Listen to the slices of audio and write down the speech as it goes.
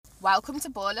Welcome to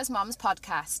Ballers Mumz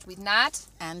podcast with Nad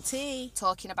and T,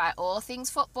 talking about all things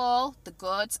football, the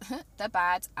good, the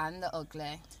bad and the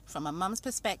ugly. From a mum's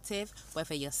perspective,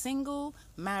 whether you're single,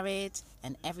 married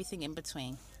and everything in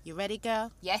between. You ready,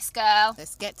 girl? Yes, girl.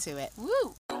 Let's get to it.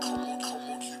 Woo!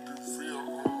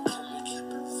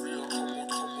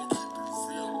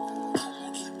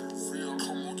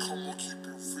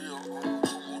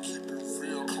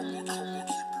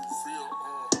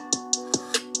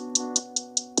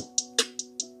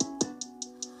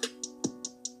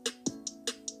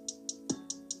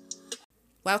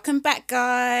 Welcome back,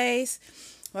 guys.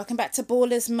 Welcome back to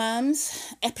Ballers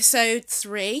Mumz, episode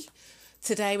 3.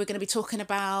 Today we're going to be talking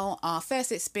about our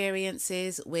first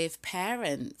experiences with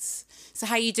parents. So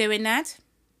how you doing, Nad?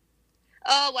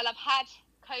 Oh, well, I've had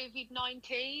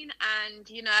COVID-19 and,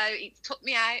 it's took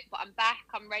me out, but I'm back.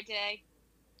 I'm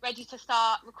ready to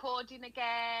start recording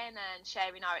again and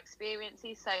sharing our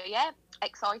experiences. So, yeah,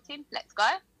 exciting. Let's go.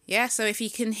 Yeah, so if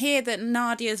you can hear that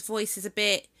Nadia's voice is a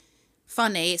bit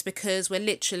funny, it's because we're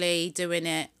literally doing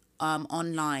it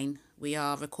online. We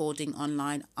are recording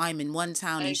online. I'm in one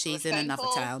town and she's in another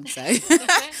town, so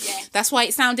that's why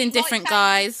it's sounding different,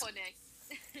 guys.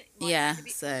 Yeah,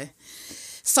 so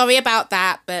sorry about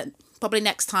that, but probably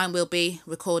next time we'll be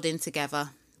recording together.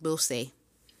 We'll see.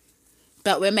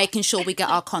 But we're making sure we get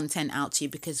our content out to you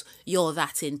because you're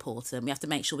that important. We have to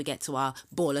make sure we get to our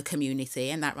baller community.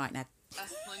 Isn't that right, Ned?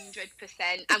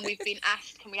 100%. And we've been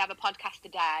asked, can we have a podcast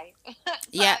today?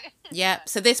 Yeah.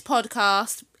 So this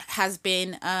podcast has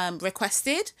been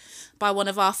requested by one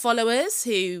of our followers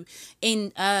who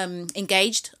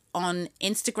engaged on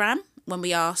Instagram when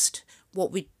we asked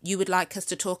what you would like us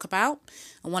to talk about.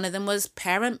 And one of them was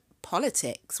parent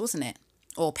politics, wasn't it?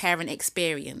 Or parent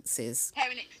experiences.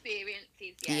 Parent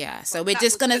experiences, yeah. Yeah, so we're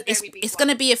just going to, it's going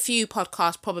to be a few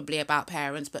podcasts probably about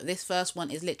parents, but this first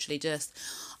one is literally just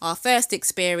our first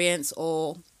experience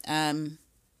or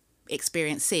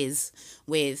experiences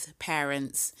with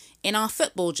parents in our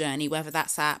football journey, whether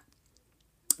that's at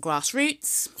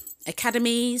grassroots,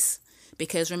 academies,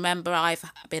 because remember I've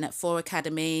been at 4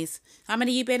 academies. How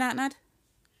many have you been at, Nad?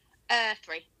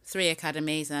 3. 3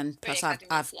 academies and plus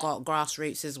I've got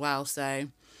grassroots as well. So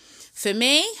for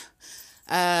me,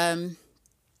 at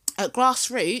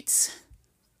grassroots,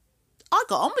 I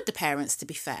got on with the parents, to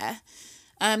be fair.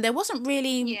 There wasn't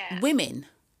really women,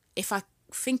 if I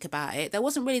think about it. There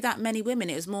wasn't really that many women.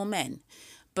 It was more men.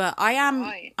 But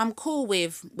I'm cool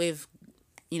with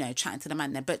chatting to the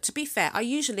man there. But to be fair, I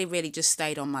usually really just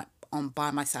stayed on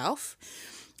by myself.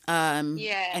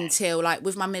 Until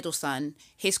with my middle son,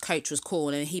 his coach was cool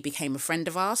and he became a friend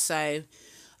of ours. So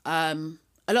a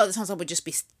lot of the times I would just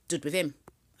be stood with him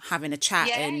having a chat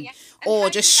or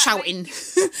just shouting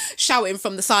shouting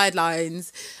from the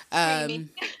sidelines.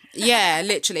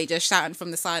 Literally just shouting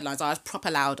from the sidelines. I was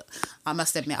proper loud. I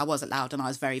must admit I wasn't loud and I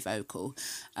was very vocal.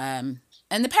 And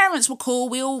the parents were cool.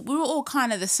 We were all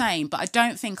kind of the same, but I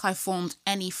don't think I formed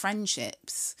any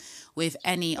friendships with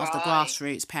any of the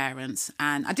grassroots parents,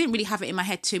 and I didn't really have it in my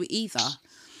head to either.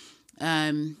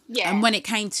 And when it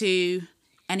came to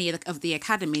any of the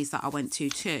academies that I went to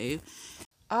too,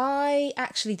 I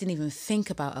actually didn't even think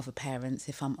about other parents,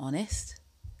 if I'm honest.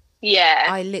 Yeah.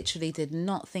 I literally did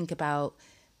not think about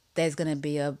there's going to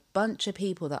be a bunch of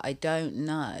people that I don't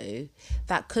know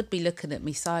that could be looking at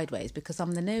me sideways because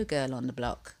I'm the new girl on the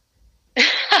block.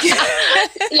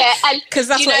 Yeah, because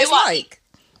that's what it's like.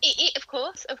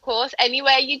 Of course.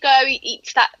 Anywhere you go,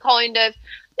 it's that kind of,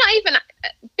 not even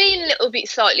being a little bit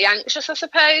slightly anxious, I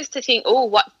suppose, to think,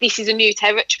 this is a new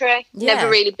territory. Yeah. Never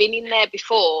really been in there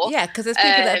before. Yeah, because there's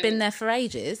people that have been there for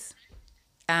ages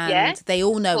and they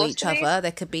all know each other.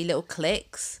 There could be little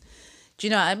cliques. Do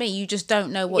you know what I mean? You just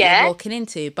don't know what you're walking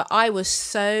into. But I was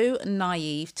so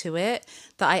naive to it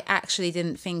that I actually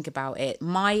didn't think about it.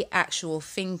 My actual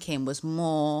thinking was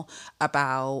more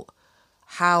about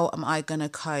how am I going to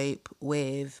cope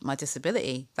with my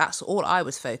disability? That's all I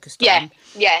was focused on.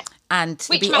 Yeah. And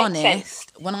to be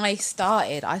honest, when I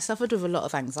started, I suffered with a lot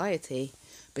of anxiety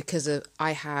because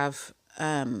I have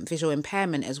visual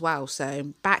impairment as well.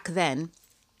 So back then,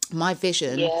 my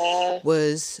vision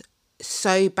was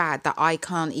so bad that I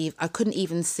couldn't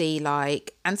even see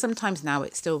and sometimes now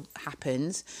it still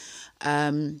happens.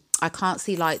 I can't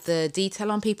see the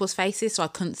detail on people's faces, so I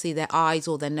couldn't see their eyes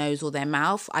or their nose or their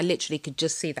mouth. I literally could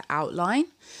just see the outline.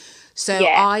 So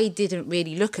I didn't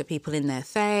really look at people in their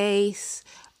face.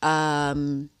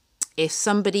 If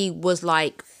somebody was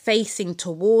facing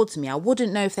towards me, I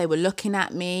wouldn't know if they were looking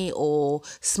at me or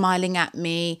smiling at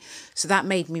me. So that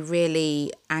made me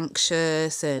really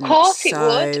anxious. And of course it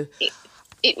would.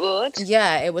 It would.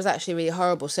 Yeah, it was actually really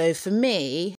horrible. So for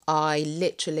me, I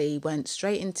literally went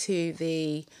straight into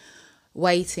the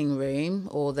waiting room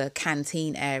or the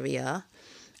canteen area,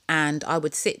 and I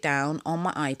would sit down on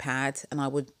my iPad and I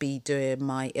would be doing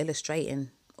my illustrating,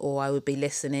 or I would be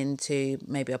listening to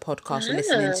maybe a podcast or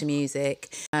listening to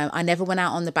music. I never went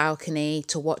out on the balcony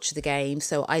to watch the game.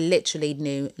 So I literally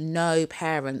knew no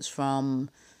parents from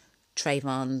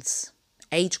Trayvon's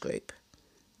age group.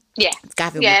 Yeah.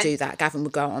 Gavin would do that. Gavin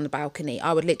would go out on the balcony.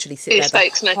 I would literally sit there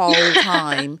spokesman. the whole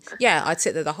time. Yeah, I'd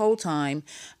sit there the whole time.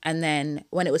 And then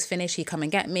when it was finished, he'd come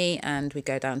and get me and we'd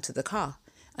go down to the car.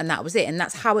 And that was it. And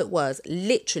that's how it was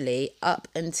literally up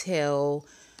until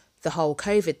the whole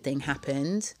COVID thing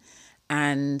happened.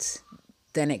 And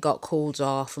then it got called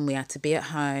off and we had to be at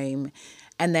home.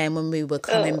 And then when we were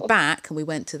coming back and we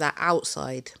went to that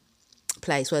outside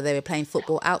place where they were playing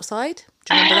football outside.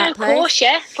 Do you remember that place? Of course,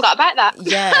 yeah. Forgot about that.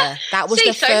 Yeah, that was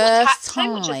the first time.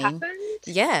 So much has happened.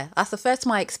 Yeah, that's the first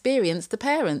time I experienced the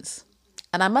parents.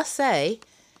 And I must say,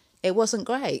 it wasn't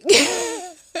great.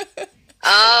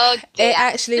 Oh, dear. It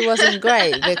actually wasn't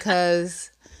great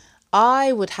because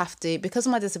I would have to, because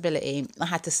of my disability, I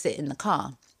had to sit in the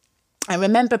car. I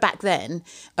remember back then,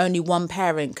 only one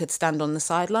parent could stand on the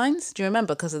sidelines. Do you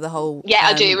remember? Because of the whole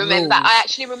I do remember. rules. I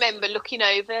actually remember looking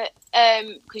over,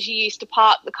 because you used to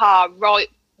park the car right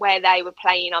where they were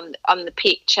playing on the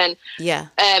pitch, and yeah,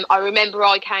 I remember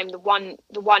I came the one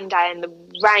day and the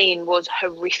rain was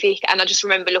horrific, and I just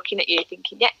remember looking at you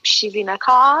thinking, yep, she's in her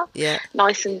car, yeah,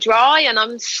 nice and dry, and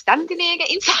I'm standing here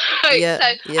getting soaked. Yeah,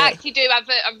 so I actually do I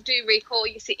do recall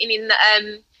you sitting in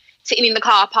the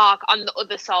car park on the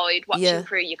other side watching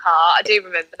through your car. I do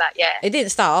remember that, yeah. It didn't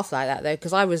start off like that though,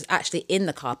 because I was actually in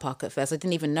the car park at first. I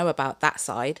didn't even know about that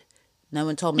side. No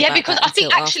one told me about because that I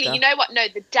think actually, after. you know what? No,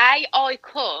 because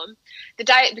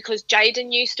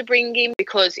Jaden used to bring him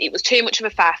because it was too much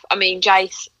of a faff. I mean,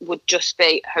 Jace would just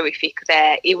be horrific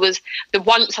there. It was the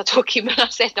once I took him and I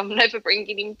said, I'm never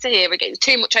bringing him to here again. It's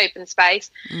too much open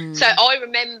space. So I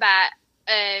remember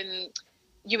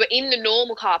you were in the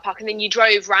normal car park and then you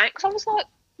drove round. Because I was like,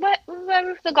 where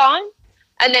have they gone?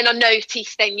 And then I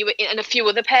noticed then you were in, and a few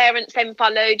other parents then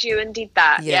followed you and did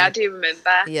that. Yeah, I do remember.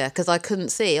 Yeah, because I couldn't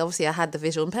see. Obviously, I had the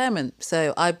visual impairment.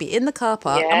 So I'd be in the car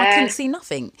park and I couldn't see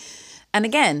nothing. And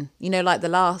again, you know, like the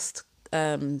last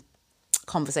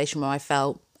conversation where I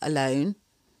felt alone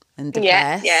and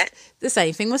depressed, the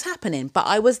same thing was happening. But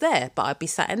I was there. But I'd be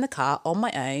sat in the car on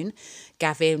my own.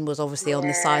 Gavin was obviously on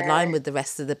the sideline with the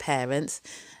rest of the parents.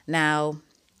 Now,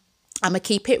 I'm going to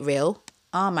keep it real.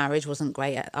 Our marriage wasn't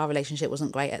great. Our relationship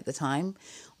wasn't great at the time.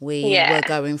 We were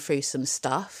going through some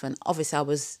stuff. And obviously I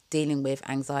was dealing with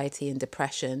anxiety and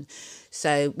depression.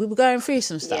 So we were going through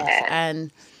some stuff.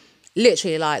 And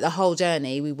literally like the whole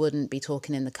journey, we wouldn't be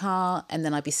talking in the car. And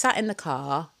then I'd be sat in the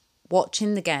car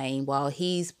watching the game while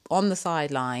he's on the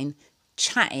sideline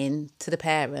chatting to the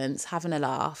parents, having a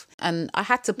laugh. And I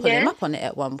had to pull him up on it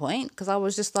at one point because I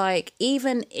was just like,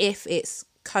 even if it's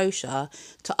kosher,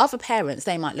 to other parents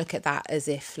they might look at that as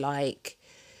if like,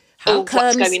 how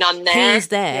comes what's going on there? He's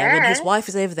there when his wife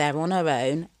is over there on her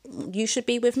own? You should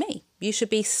be with me. You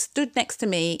should be stood next to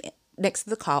me, next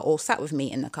to the car, or sat with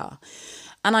me in the car.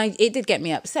 And it did get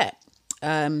me upset.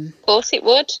 Of course it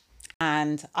would.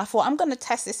 And I thought, I'm going to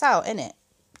test this out, innit?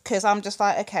 Because I'm just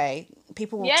like, okay,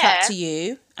 people will chat to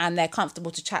you and they're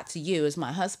comfortable to chat to you as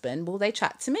my husband. Will they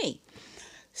chat to me?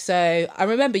 So I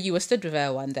remember you were stood with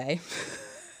her one day.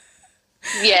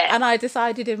 Yeah. And I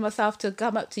decided in myself to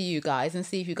come up to you guys and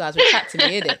see if you guys would chat to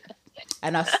me, innit?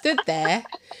 And I stood there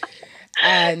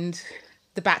and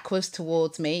the back was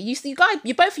towards me.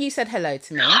 You both of you said hello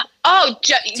to me. Oh,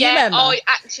 Do you remember? I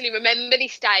actually remember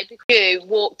this day because you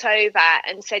walked over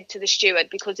and said to the steward,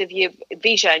 because of your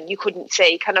vision, you couldn't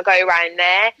see, can I go around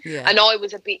there? Yeah. And I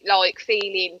was a bit like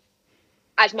feeling,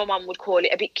 as my mum would call it,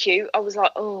 a bit cute. I was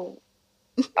like, oh,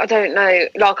 I don't know.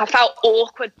 Like, I felt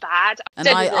awkward, bad. And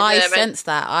I sensed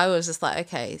that. I was just like,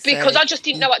 okay. So because I just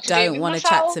didn't know what to do with don't want to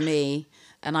myself. chat to me.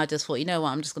 And I just thought, you know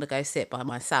what, I'm just going to go sit by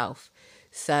myself.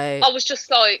 So I was just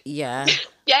like, yeah,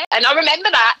 and I remember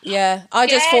that. Yeah, I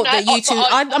just thought that you two.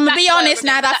 I'm gonna be honest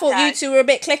now. I thought you two were a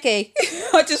bit clicky.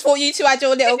 I just thought you two had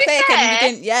your little click, and you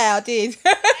didn't. Yeah, I did.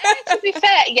 To be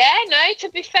fair, to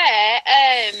be fair,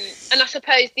 and I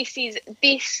suppose this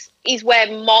is where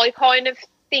my kind of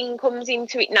thing comes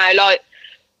into it now. Like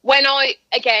when I,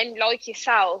 again, like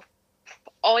yourself,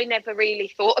 I never really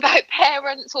thought about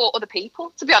parents or other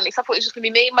people, to be honest. I thought it was just going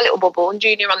to be me and my little bubble and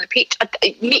Junior on the pitch.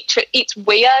 Literally, it's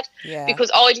weird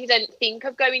because I didn't think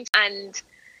of going. And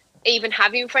even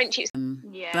having friendships.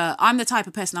 But I'm the type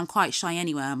of person, I'm quite shy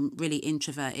anyway. I'm really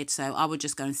introverted, so I would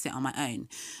just go and sit on my own.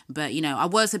 But, you know, I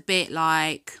was a bit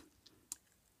like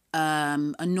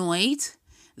annoyed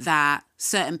that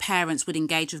certain parents would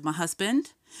engage with my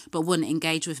husband but wouldn't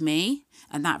engage with me.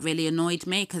 And that really annoyed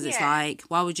me because it's like,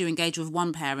 why would you engage with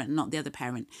one parent and not the other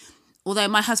parent? Although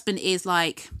my husband is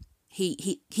like,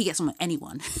 he gets on with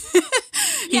anyone.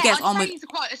 He gets on with. He's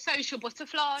quite a social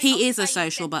butterfly. He is a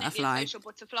social butterfly.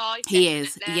 He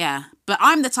is, yeah. But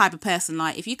I'm the type of person,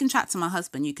 like, if you can chat to my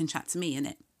husband, you can chat to me,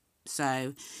 innit?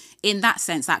 So in that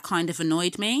sense, that kind of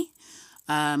annoyed me.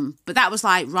 But that was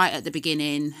like right at the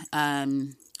beginning,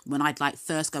 when I'd like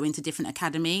first go into different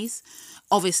academies.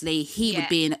 Obviously, he would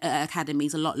be in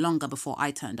academies a lot longer before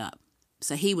I turned up.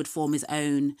 So he would form his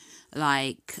own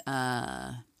like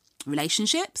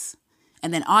relationships.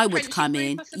 And then I would come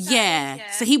in. Yeah.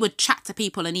 So he would chat to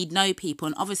people and he'd know people.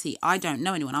 And obviously I don't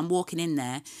know anyone. I'm walking in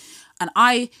there and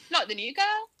I... Like the new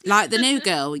girl. Like the new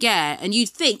girl, yeah. And you'd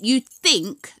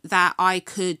think that I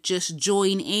could just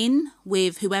join in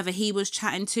with whoever he was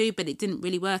chatting to, but it didn't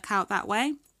really work out that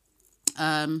way.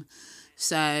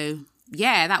 So,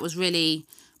 yeah, that was really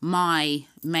my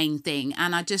main thing.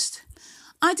 And I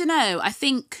don't know. I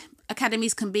think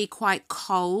academies can be quite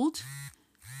cold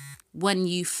when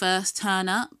you first turn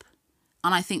up,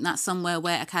 and I think that's somewhere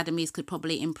where academies could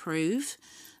probably improve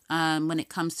when it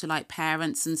comes to like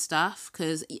parents and stuff,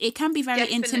 because it can be very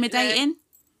intimidating,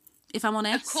 if I'm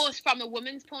honest. Of course, from a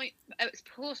woman's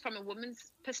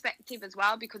perspective as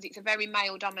well, because it's a very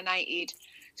male dominated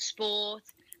sport.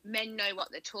 Men know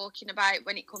what they're talking about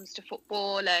when it comes to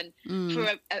football, and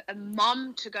for a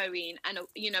mum to go in and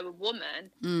a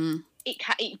woman,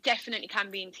 it definitely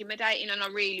can be intimidating. And I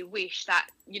really wish that,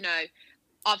 you know,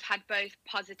 I've had both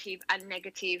positive and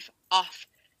negative off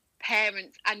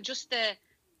parents, and just the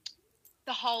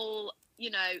whole,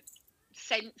 you know,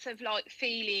 sense of like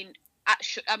feeling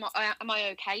am I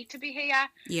okay to be here?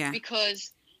 Yeah.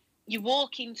 Because you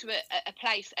walk into a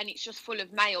place and it's just full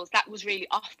of males. That was really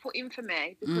off-putting for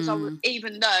me, because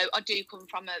even though I do come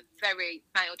from a very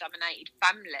male-dominated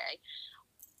family,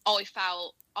 I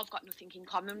felt I've got nothing in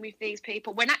common with these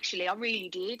people, when actually I really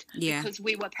did, because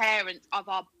we were parents of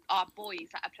our boys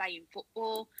that are playing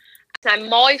football. So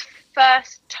my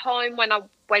first time when I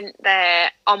went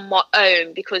there on my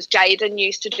own, because Jaden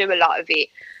used to do a lot of it,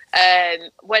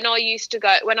 when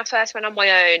I first went on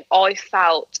my own, I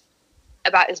felt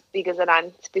about as big as an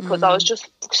ant, because I was just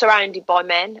surrounded by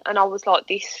men, and I was like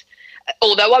this.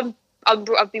 Although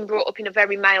I've been brought up in a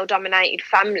very male-dominated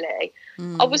family,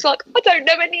 I was like, I don't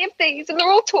know any of these, and they're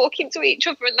all talking to each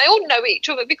other, and they all know each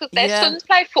other because their sons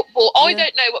play football. I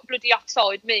don't know what bloody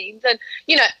offside means, and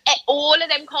you know, all of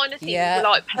them kind of things were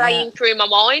like playing through my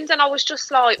mind, and I was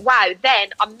just like, wow. Then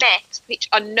I met, which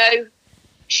I know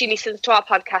she listens to our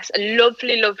podcast, a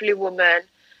lovely, lovely woman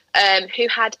who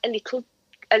had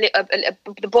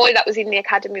the boy that was in the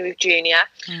academy with Junior,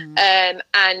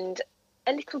 and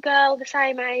a little girl the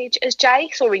same age as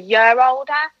Jace, or a year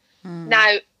older.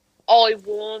 Now, I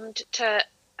warmed to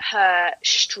her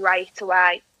straight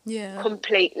away,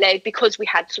 completely, because we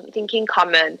had something in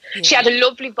common. She had a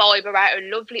lovely vibe about her, a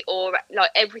lovely aura,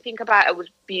 like everything about her was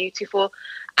beautiful.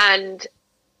 And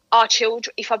our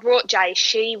children, if I brought Jace,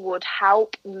 she would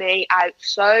help me out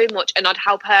so much, and I'd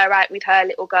help her out with her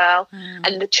little girl,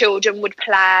 and the children would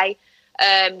play.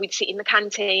 We'd sit in the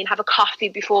canteen, have a coffee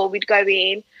before we'd go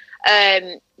in.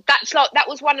 That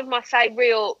was one of my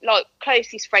real like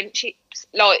closest friendships,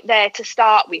 like there to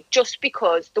start with, just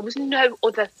because there was no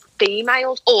other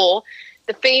females, or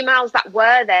the females that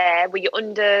were there were your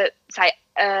under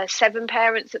 7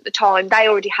 parents at the time. They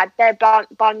already had their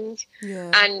bonds,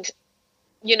 and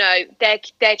you know,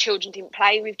 their children didn't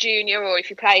play with Junior, or if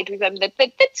you played with them, they'd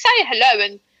say hello,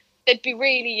 and they'd be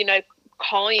really, you know,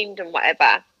 kind and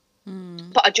whatever.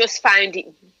 But I just found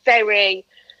it very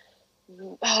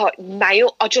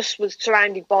male. I just was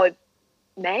surrounded by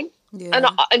men,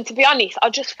 and to be honest, I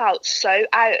just felt so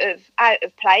out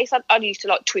of place. I used to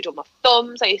like twiddle my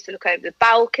thumbs. I used to look over the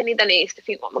balcony. Then I used to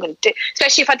think, what am I going to do?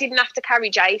 Especially if I didn't have to carry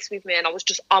Jace with me and I was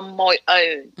just on my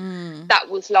own. That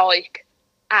was like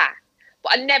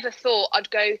But I never thought I'd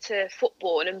go to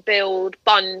football and build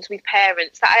bonds with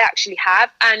parents that I actually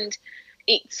have, and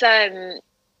it's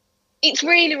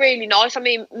really, really nice. I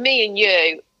mean, me and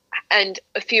you and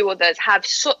a few others have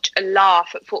such a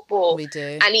laugh at football. We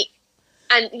do.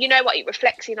 And you know what? It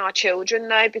reflects in our children,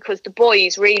 though, because the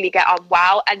boys really get on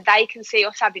well, and they can see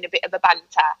us having a bit of a banter.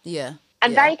 Yeah.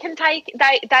 And they can take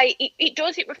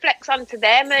it reflects onto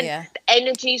them, and the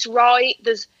energy's right.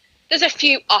 There's a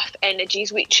few off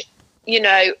energies which, you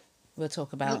know, we'll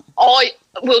talk about. I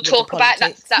will talk about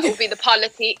politics. that will be the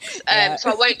politics. Yeah.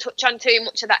 So I won't touch on too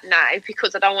much of that now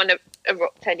because I don't want to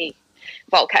erupt any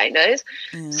volcanoes.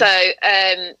 So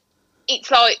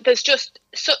it's like there's just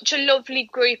such a lovely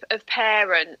group of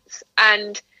parents,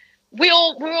 and we're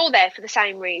all there for the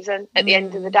same reason. At the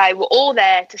end of the day, we're all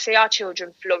there to see our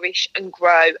children flourish and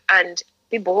grow and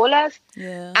be ballers.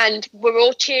 Yeah. And we're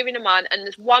all cheering them on. And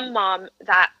there's one mum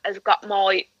that has got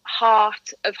my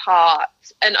heart of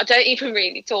hearts, and I don't even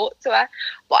really talk to her,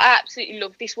 but I absolutely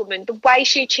love this woman. The way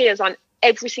she cheers on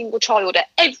every single child at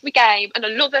every game, and I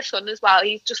love her son as well.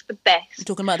 He's just the best. You're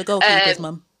talking about the goalkeepers,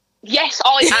 Mum? Yes, I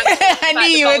am. I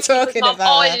knew you were talking about her.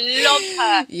 I love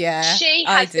her. Yeah, she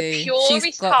has the purest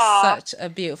She's got heart. such a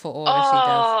beautiful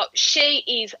aura.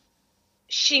 She's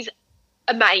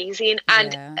amazing.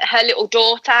 And her little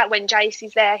daughter, when Jace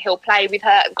is there, he'll play with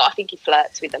her. I think he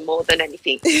flirts with her more than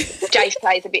anything. Jace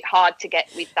plays a bit hard to get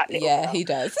with that little girl. He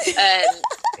does.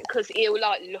 Because he'll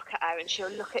like look at her and she'll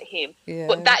look at him. Yeah.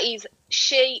 But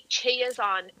she cheers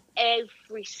on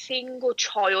every single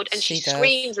child, and she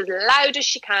screams as loud as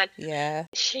she can. Yeah.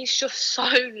 She's just so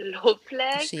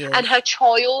lovely. She is. And her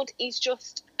child is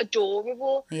just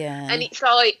adorable. Yeah. And it's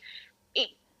like,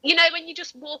 you know, when you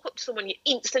just walk up to someone, you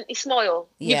instantly smile.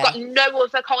 Yeah. You've got no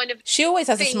other kind of... She always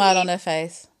has a smile on her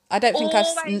face. I don't think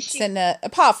I've seen her,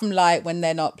 apart from like when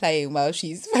they're not playing well,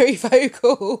 she's very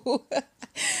vocal.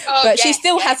 But she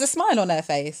still has a smile on her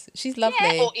face. She's lovely.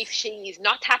 Yeah, or if she's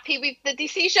not happy with the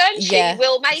decision, she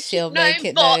will make it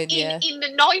known, in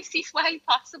the nicest way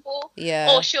possible.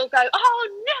 Yeah. Or she'll go,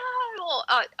 oh no! Or,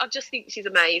 I just think she's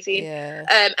amazing. Yeah.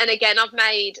 And again, I've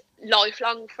made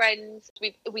lifelong friends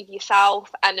with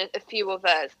yourself and a few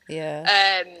others.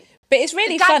 Yeah. But it's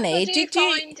really funny.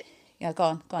 Yeah, go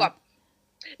on.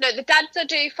 No, the dads I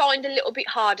do find a little bit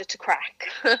harder to crack.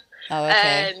 Oh,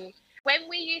 okay. When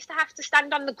we used to have to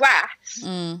stand on the grass,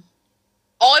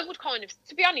 I would kind of,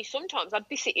 to be honest, sometimes I'd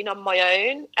be sitting on my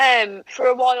own for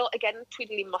a while, again,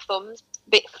 twiddling my thumbs,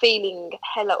 feeling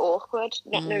hella awkward,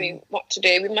 not knowing what to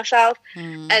do with myself.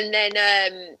 And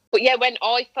then, but yeah, when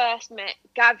I first met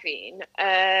Gavin,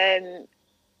 I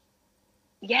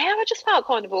just felt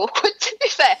kind of awkward, to be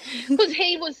fair, because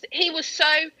he was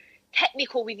so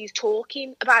technical with his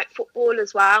talking about football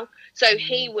as well. So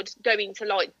he would go into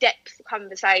like depth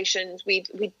conversations with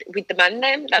the man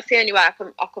then. That's the only way I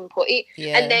can put it.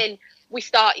 Yeah. And then we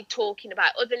started talking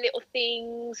about other little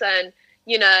things, and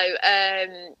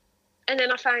and then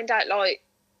I found out like,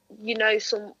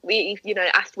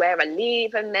 asked where I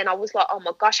live, and then I was like, oh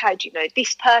my gosh, how do you know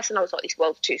this person? I was like, this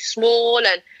world's too small.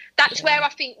 And that's where I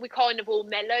think we kind of all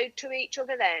mellowed to each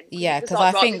other then. Yeah, because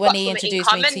I think when he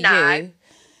introduced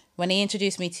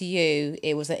me to you,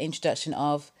 it was an introduction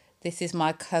of, this is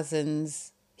my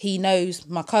cousin's, he knows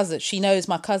my cousin, she knows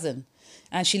my cousin,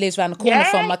 and she lives around the corner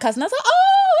from my cousin. I was like,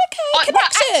 oh, okay,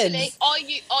 connections.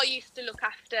 Actually, I used to look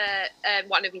after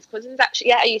one of his cousins, actually.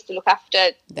 Yeah, I used to look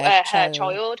after her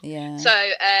child. Yeah. So,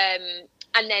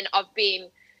 and then I've been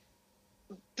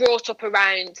brought up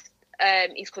around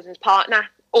his cousin's partner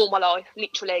all my life,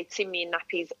 literally, seen me in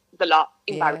nappies, the lot,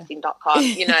 embarrassing.com,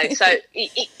 so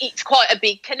it's quite a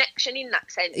big connection in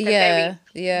that sense. They're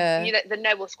they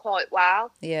know us quite well.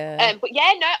 Yeah. But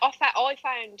yeah, no, I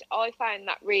found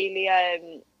that really,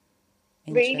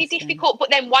 really difficult.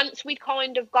 But then once we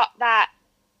kind of got that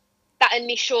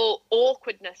initial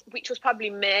awkwardness, which was probably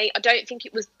me, I don't think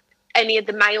it was any of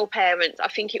the male parents. I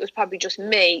think it was probably just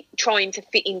me trying to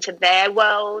fit into their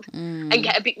world and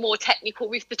get a bit more technical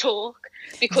with the talk.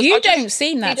 Because you don't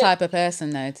seem that type of person,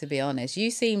 though, to be honest.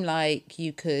 You seem like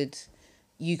you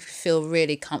feel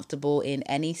really comfortable in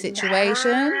any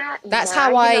situation. That's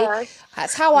how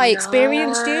I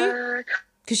experienced you.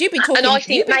 Because you've been talking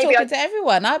to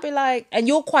everyone. I'd be like, and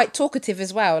you're quite talkative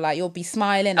as well. Like, you'll be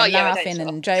smiling and laughing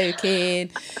and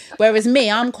joking. Whereas me,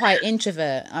 I'm quite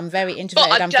introvert. I'm very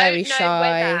introverted. I'm very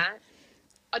shy.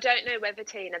 I don't know whether,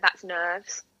 Tina, that's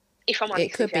nerves. If I'm honest,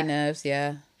 it could be nerves,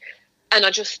 yeah. And I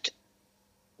just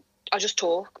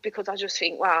talk because I just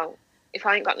think, wow, if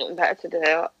I ain't got nothing better to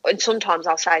do, and sometimes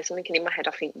I'll say something and in my head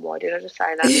I think, why did I just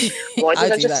say that? Why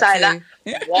did I just say that?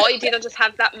 Why did I just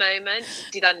have that moment?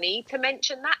 Did I need to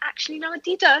mention that? Actually, no, I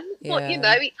didn't. But,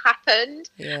 it happened.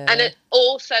 Yeah. And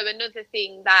also another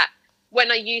thing that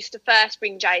when I used to first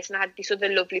bring Jason, I had this other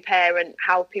lovely parent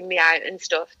helping me out and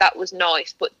stuff. That was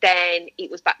nice. But then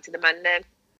it was back to the man then.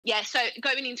 Yeah, so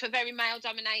going into a very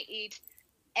male-dominated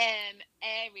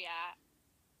area,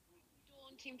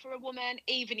 for a woman,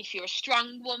 even if you're a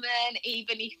strong woman,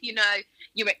 even if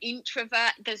you're an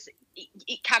introvert,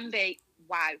 it can be,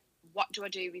 wow, what do I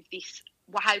do with this?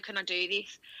 How can I do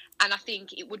this? And I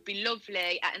think it would be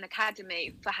lovely at an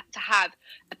academy to have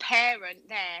a parent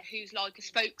there who's like a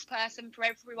spokesperson for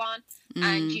everyone.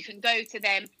 And you can go to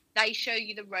them, they show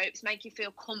you the ropes, make you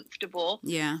feel comfortable.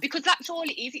 Yeah. Because that's all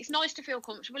it is. It's nice to feel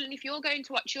comfortable. And if you're going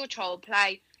to watch your child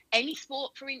play any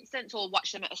sport, for instance, or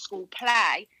watch them at a school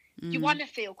play, you want to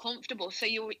feel comfortable. So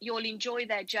you'll enjoy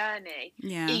their journey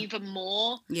even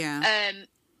more. Yeah.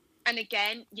 And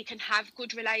again, you can have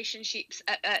good relationships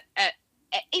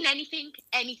in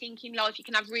anything in life. You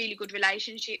can have really good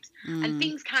relationships, and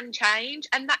things can change,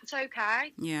 and that's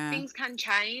okay. Yeah, things can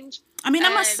change. I mean,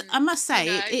 I must say,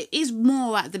 you know, it is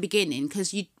more at the beginning,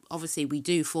 because obviously we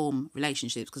do form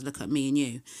relationships, because look at me and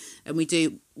you, and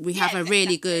we have a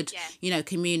really good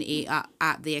community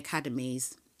at the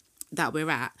academies that we're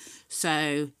at.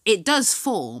 So it does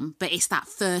form, but it's that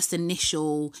first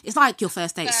initial, it's like your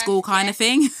first day at school kind of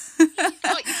thing. It's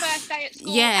like your first day at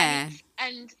school. Yeah.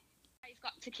 And you've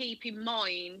got to keep in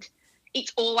mind,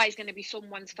 it's always going to be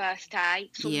someone's first day,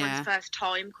 someone's first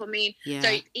time coming. Yeah.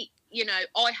 So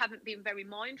I haven't been very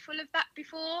mindful of that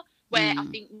before, where I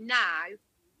think now,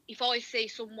 if I see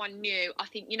someone new, I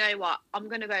think, you know what, I'm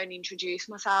going to go and introduce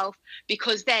myself,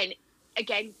 because then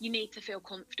again, you need to feel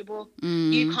comfortable.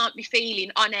 You can't be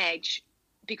feeling on edge,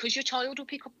 because your child will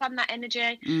pick up on that energy.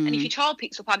 And if your child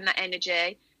picks up on that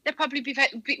energy, they'll probably be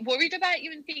a bit worried about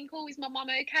you and think, oh, is my mum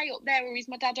okay up there, or is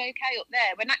my dad okay up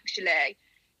there? When actually,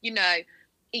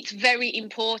 it's very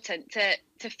important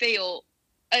to feel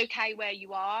okay where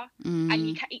you are.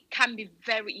 And it can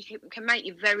make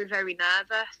you very, very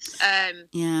nervous.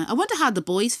 Yeah, I wonder how the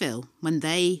boys feel when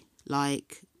they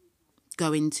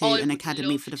go into an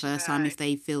academy for the first time, if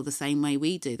they feel the same way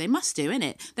we do. They must do,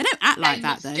 innit? They don't act like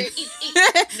that, though.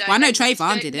 Well, I know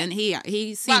Trayvon didn't.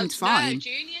 He seemed fine. No,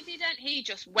 Junior didn't. He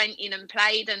just went in and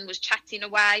played and was chatting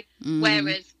away.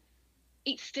 Whereas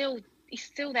it's still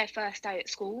their first day at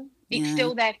school. It's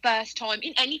still their first time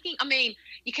in anything. I mean,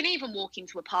 you can even walk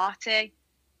into a party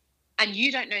and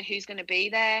you don't know who's going to be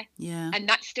there. Yeah. And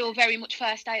that's still very much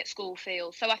first day at school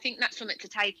feel. So I think that's something to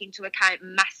take into account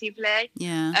massively.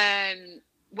 Yeah.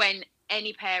 When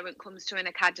any parent comes to an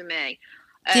academy.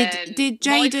 Did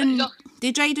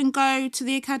Jaden go to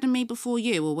the academy before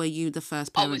you, or were you the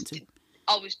first parent?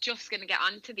 I was just going to get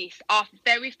onto this. Our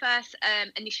very first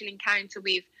initial encounter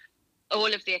with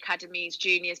all of the academies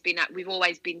Junior's been at, we've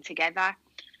always been together.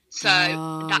 So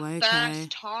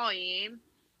first time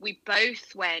we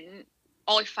both went,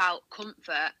 I felt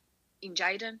comfort in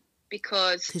Jaden,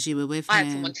 because you were with him. I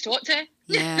had someone to talk to.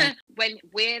 Yeah. When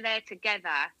we're there together,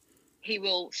 he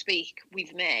will speak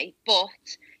with me,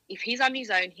 but if he's on his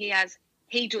own,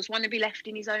 he does want to be left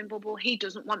in his own bubble. He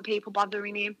doesn't want people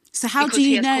bothering him. So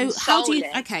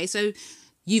okay, so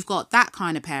you've got that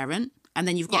kind of parent, and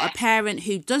then you've got a parent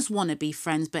who does want to be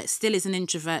friends but still is an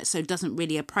introvert, so doesn't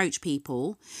really approach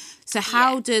people. So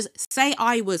how does, say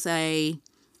I was a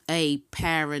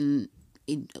parent,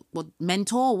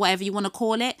 mentor, whatever you want to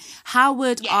call it, how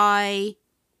would I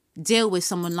deal with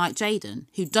someone like Jaden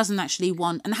who doesn't actually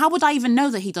want, and how would I even know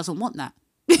that he doesn't want that?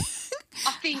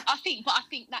 I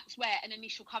think that's where an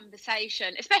initial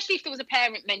conversation, especially if there was a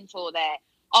parent mentor there,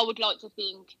 I would like to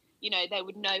think, they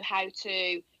would know how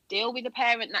to deal with a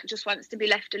parent that just wants to be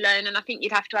left alone. And I think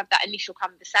you'd have to have that initial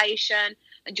conversation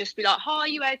and just be like, "Hi, are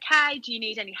you okay? Do you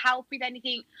need any help with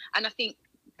anything?" And I think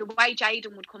the way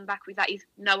Jaden would come back with that is,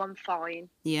 "No, I'm fine."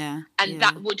 Yeah. And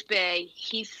that would be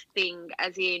his thing,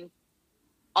 as in,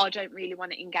 I don't really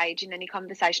want to engage in any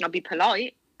conversation. I'll be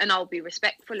polite and I'll be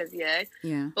respectful of you.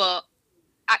 Yeah. But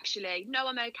actually, "No,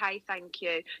 I'm okay, thank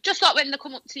you." Just like when they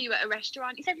come up to you at a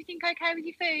restaurant, "Is everything okay with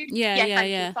your food?" Yeah,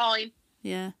 thank you, fine.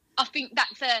 Yeah. I think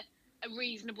that's a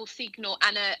reasonable signal,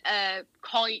 and a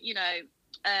kind,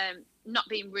 not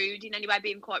being rude in any way,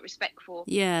 being quite respectful.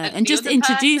 Yeah, and just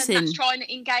introducing. That's trying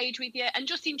to engage with you, and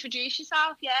just introduce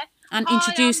yourself, and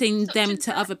introducing them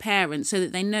to other parents so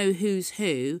that they know who's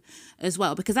who as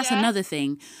well, because that's another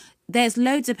thing. There's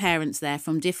loads of parents there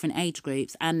from different age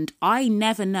groups, and I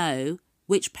never know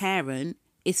which parent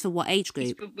is for what age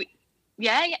group.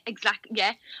 Yeah, exactly.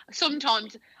 Yeah,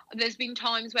 sometimes there's been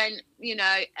times when,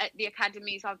 at the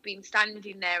academies, I've been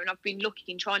standing there and I've been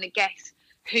looking, trying to guess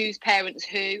whose parents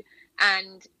who,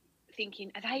 and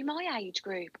thinking, are they my age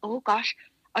group? Oh gosh,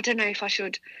 I don't know if I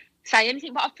should say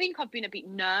anything, but I think I've been a bit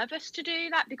nervous to do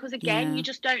that, because again, you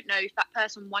just don't know if that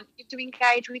person wants you to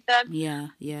engage with them. Yeah.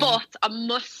 But I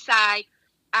must say,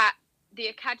 at the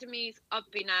academies I've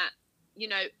been at,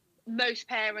 most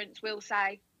parents will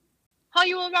say, "Are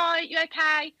you all right? You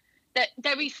okay?" That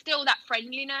there is still that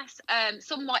friendliness.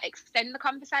 Some might extend the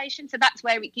conversation, so that's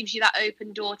where it gives you that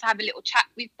open door to have a little chat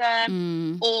with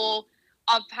them. Or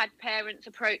I've had parents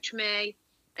approach me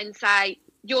and say,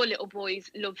 your little boy's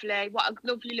lovely, what a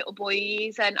lovely little boy he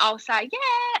is, and I'll say,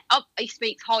 he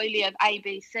speaks highly of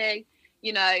ABC,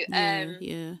 you know,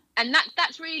 and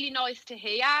that's really nice to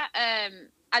hear,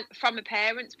 from a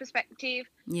parent's perspective,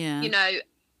 you know,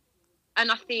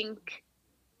 and I think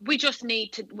we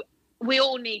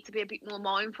all need to be a bit more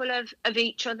mindful of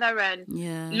each other, and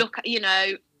look at, you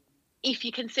know, if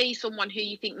you can see someone who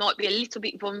you think might be a little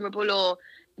bit vulnerable or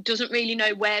doesn't really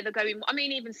know where they're going. I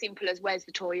mean, even simple as, where's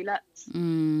the toilets?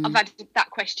 I've had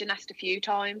that question asked a few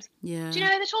times. Do you know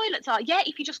where the toilets are? Yeah,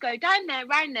 if you just go down there,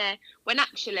 round there. When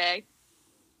actually,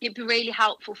 it'd be really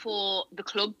helpful for the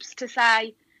clubs to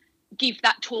say, give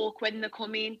that talk when they're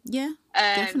coming. Yeah,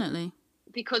 definitely.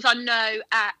 Because I know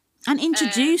and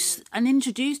introduce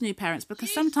new parents,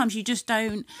 because sometimes you just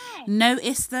don't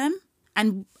notice them.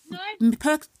 And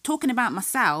talking about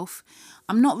myself,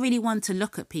 I'm not really one to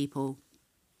look at people.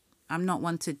 I'm not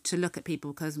one to look at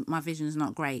people because my vision is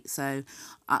not great. So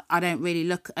I don't really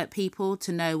look at people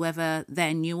to know whether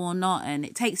they're new or not. And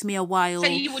it takes me a while. So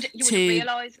you wouldn't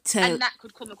realise, and that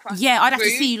could come across. Yeah, I'd have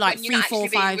rude, to see like 3, 4,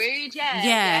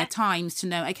 5 times to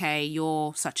know, okay,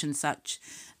 you're such and such,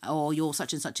 or you're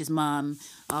such and such's mum.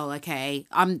 Oh, okay.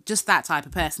 I'm just that type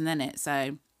of person, innit?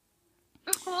 So.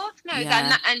 Of course, no,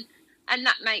 and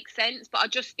that makes sense. But I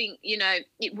just think, you know,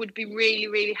 it would be really,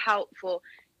 really helpful.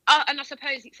 And I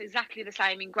suppose it's exactly the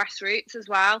same in grassroots as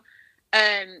well.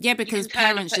 Because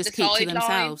parents just keep to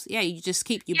themselves. Yeah, you just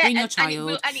keep, bring your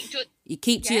child, you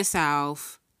keep to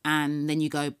yourself, and then you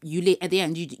go, at the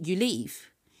end, you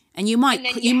leave. And you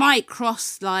might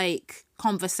cross like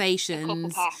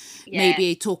conversations,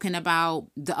 maybe talking about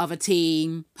the other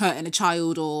team hurting a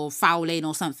child or fouling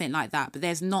or something like that. But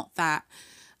there's not that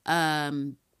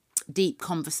deep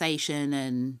conversation,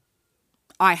 and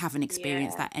I haven't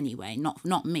experienced that anyway.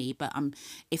 Not me, but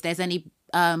if there's any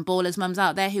ballers mums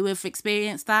out there who have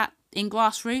experienced that in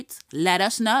grassroots, let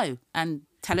us know and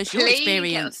tell us your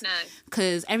experience,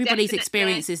 because everybody's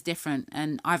experience is different.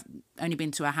 And I've only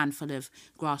been to a handful of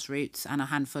grassroots and a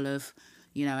handful of,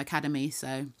 you know, academies,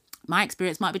 so my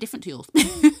experience might be different to yours.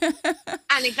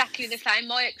 And exactly the same.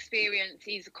 My experience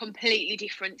is completely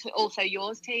different to also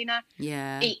yours, Tina.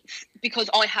 Yeah. It's because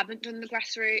I haven't done the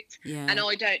grassroots, and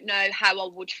I don't know how I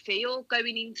would feel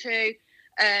going into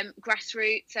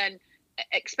grassroots, and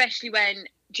especially when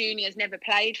juniors never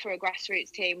played for a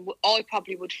grassroots team, I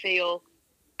probably would feel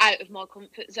out of my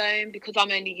comfort zone because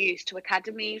I'm only used to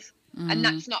academies. And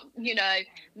that's not, you know,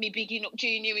 me bigging up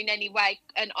junior in any way.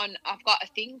 And I've got a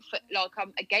thing for, like,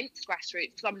 I'm against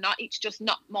grassroots because I'm not. It's just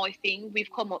not my thing.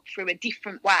 We've come up through a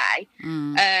different way,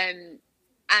 and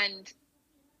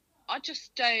I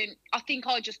just don't. I think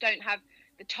I just don't have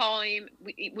the time.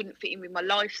 It wouldn't fit in with my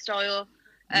lifestyle,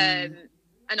 and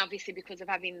obviously because of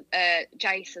having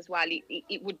Jace as well,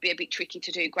 it would be a bit tricky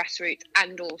to do grassroots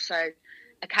and also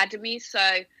academies. So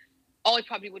I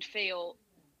probably would feel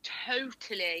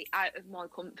totally out of my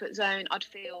comfort zone. I'd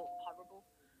feel horrible,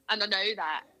 and I know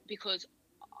that because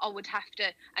I would have to,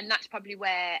 and that's probably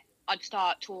where I'd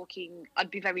start talking. I'd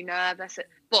be very nervous,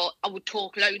 but I would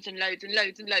talk loads and loads and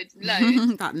loads and loads and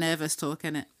loads. That nervous talk,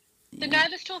 innit? The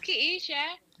nervous talk it is,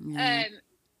 and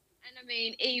I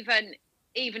mean, even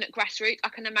at grassroots, I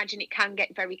can imagine it can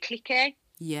get very cliquey.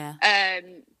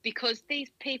 Because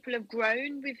these people have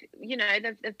grown with, you know,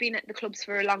 they've been at the clubs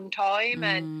for a long time,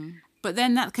 and but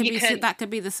then that could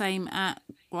be the same at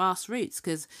grassroots,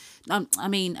 because I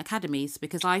mean academies,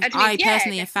 because I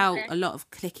personally have felt a lot of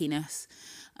clickiness,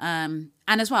 and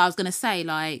as well I was going to say,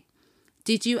 like,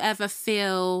 did you ever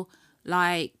feel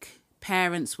like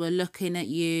parents were looking at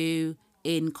you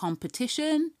in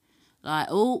competition, like,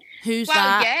 oh, who's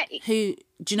that? Who,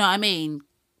 do you know what I mean?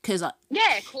 Because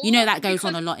you know that goes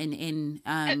on a lot in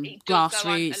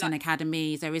grassroots and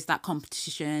academies. There is that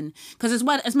competition, because as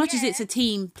much as it's a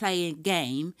team playing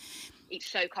game, it's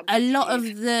so competitive. A lot of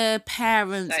the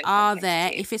parents are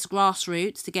there, if it's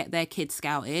grassroots, to get their kids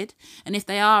scouted, and if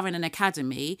they are in an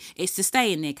academy, it's to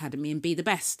stay in the academy and be the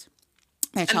best.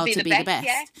 Their child to be the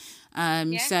best.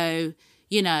 So,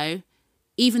 you know,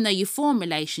 even though you form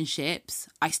relationships,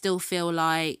 I still feel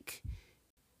like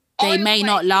they may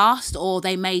not last, or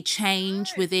they may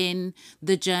change within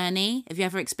the journey. Have you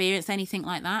ever experienced anything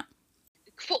like that?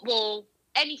 Football,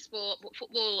 any sport, but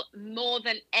football more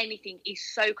than anything is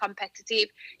so competitive.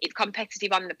 It's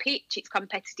competitive on the pitch. It's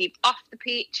competitive off the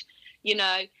pitch, you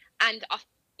know, and,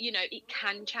 you know, it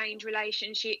can change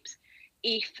relationships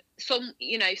if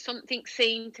something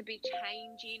seems to be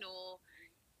changing, or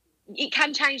it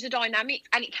can change the dynamics,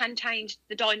 and it can change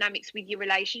the dynamics with your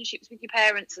relationships with your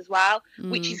parents as well,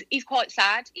 which is quite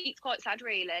sad. It's quite sad,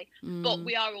 really. But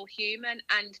we are all human,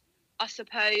 and I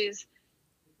suppose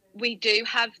we do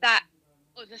have that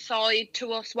other side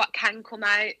to us, what can come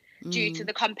out due to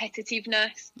the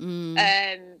competitiveness.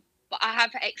 But I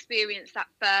have experienced that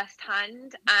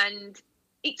firsthand, and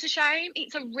it's a shame.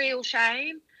 It's a real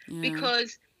shame,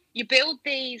 because you build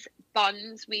these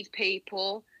bonds with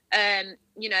people,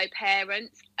 you know,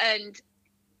 parents, and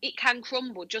it can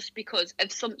crumble just because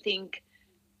of something,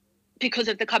 because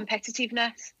of the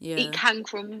competitiveness. It can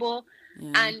crumble.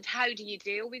 And how do you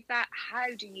deal with that?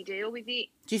 How do you deal with it?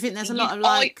 Do you think there's a lot of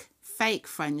like fake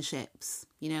friendships?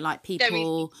 You know, like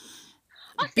people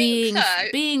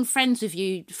being friends with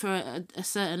you for a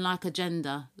certain like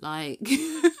agenda, like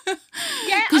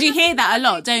because you hear that a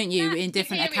lot, don't you, in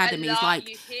different academies? Like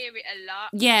you hear it a lot.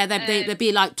 Yeah, they'd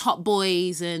be like top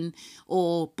boys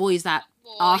or boys that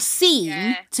are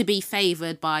seen to be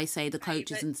favoured by, say, the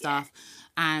coaches and stuff,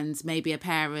 and maybe a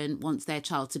parent wants their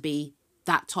child to be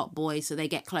that top boy, so they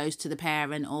get close to the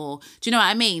parent, or do you know what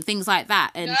I mean? Things like that.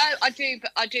 And no, I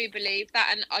do believe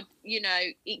that, and you know,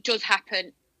 it does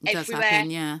happen everywhere. Does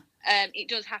happen, yeah. It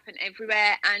does happen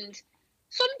everywhere, and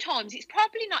sometimes it's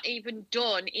probably not even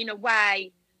done in a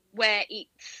way where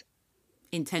it's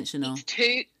intentional. It's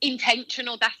too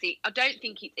intentional. That's it. I don't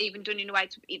think it's even done in a way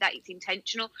that it's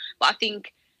intentional. But I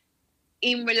think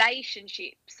in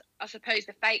relationships, I suppose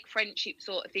the fake friendship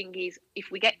sort of thing is, if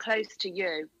we get close to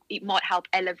you, it might help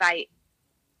elevate.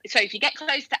 So if you get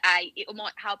close to A, it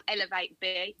might help elevate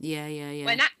B. Yeah.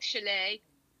 When actually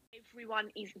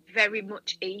everyone is very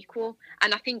much equal,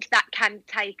 and I think that can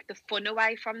take the fun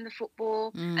away from the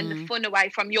football and the fun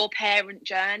away from your parent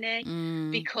journey,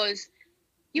 because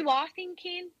you are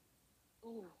thinking,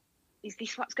 oh, is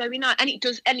this what's going on? And it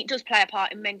does play a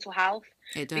part in mental health.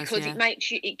 It does, because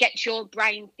it gets your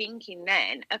brain thinking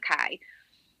then, okay,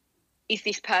 is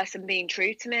this person being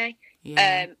true to me?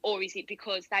 Yeah. Or is it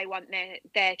because they want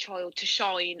their child to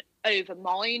shine over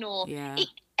mine? Or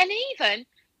and even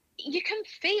you can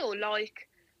feel like,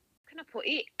 how can I put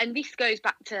it? And this goes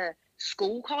back to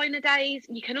school kind of days.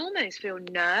 You can almost feel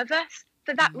nervous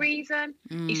for that reason.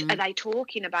 Are they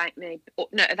talking about me? Or,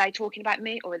 no, are they talking about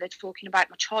me, or are they talking about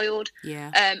my child?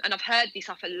 And I've heard this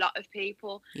off a lot of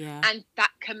people. And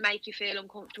that can make you feel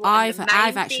uncomfortable. I've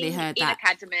actually heard that.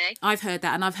 Academy. I've heard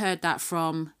that, and I've heard that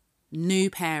from new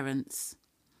parents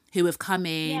who have come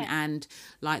in and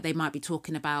like they might be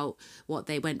talking about what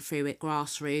they went through at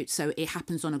grassroots. So it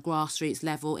happens on a grassroots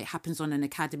level, it happens on an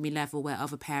academy level, where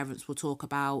other parents will talk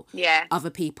about other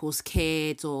people's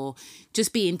kids, or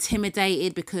just be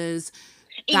intimidated because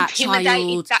that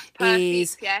child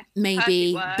is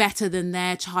maybe better than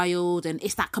their child, and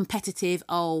it's that competitive,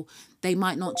 oh, they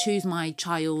might not choose my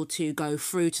child to go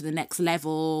through to the next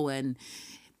level, and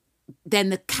then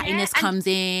the cattiness comes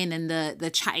in and the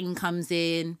chatting comes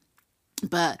in.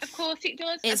 But of course it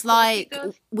does. It's like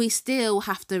we still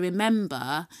have to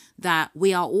remember that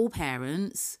we are all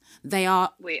parents. They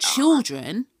are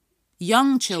children,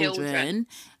 young children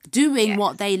doing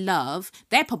what they love.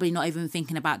 They're probably not even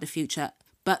thinking about the future,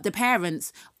 but the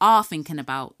parents are thinking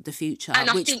about the future,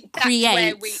 and which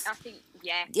creates.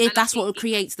 That's what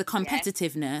creates the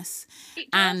competitiveness,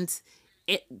 and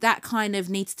that kind of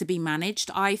needs to be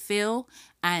managed, I feel.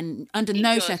 And under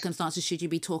no circumstances should you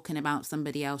be talking about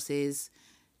somebody else's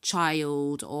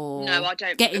child, or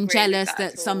getting jealous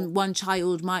that one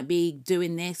child might be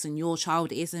doing this and your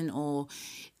child isn't, or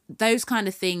those kind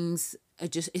of things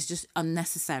it's just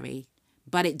unnecessary.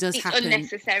 But it does happen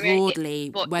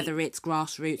broadly, whether it's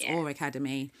grassroots or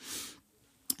academy.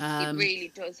 It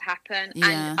really does happen.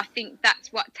 And I think that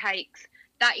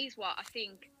is what I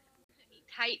think it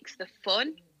takes the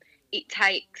fun, it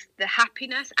takes the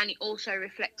happiness, and it also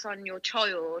reflects on your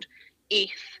child.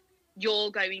 If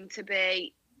you're going to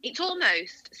be, it's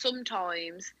almost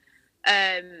sometimes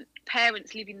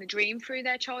parents living the dream through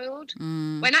their child,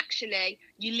 when actually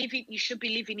you should be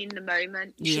living in the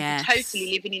moment. You should be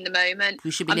totally living in the moment.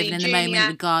 We should be living in the moment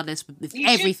regardless with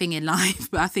everything in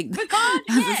life. But I think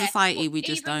as a society we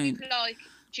just don't. With, like,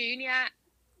 Junior,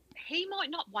 he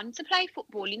might not want to play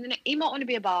football he might want to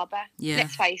be a barber.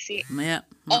 Let's face it. Might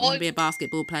want to be a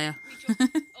basketball player. For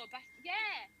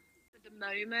the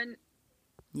moment.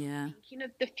 Thinking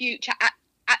of the future at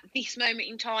this moment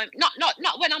in time. Not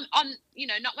when I'm on,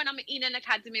 not when I'm in an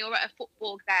academy or at a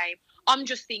football game. I'm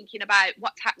just thinking about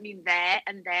what's happening there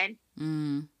and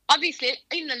then. Obviously,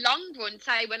 in the long run,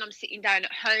 say when I'm sitting down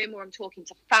at home or I'm talking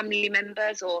to family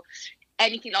members or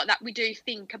anything like that, we do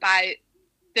think about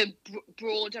the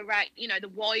broader, the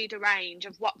wider range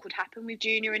of what could happen with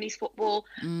Junior and his football.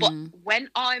 But when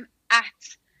I'm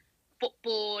at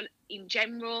football in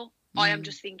general, I am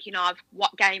just thinking of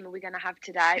what game are we going to have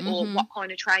today, or what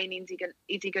kind of training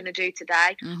is he going to do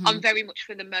today. I'm very much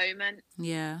for the moment.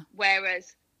 Yeah.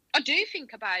 Whereas I do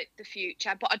think about the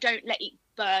future, but I don't let it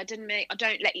burden me. I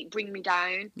don't let it bring me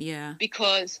down. Yeah.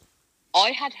 Because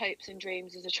I had hopes and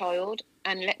dreams as a child,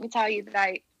 and let me tell you,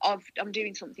 I'm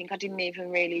doing something I didn't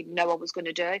even really know I was going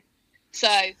to do. So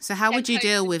how would you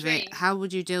deal with it? How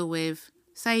would you deal with,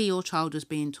 say your child was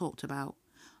being talked about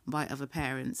by other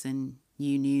parents and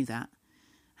you knew that?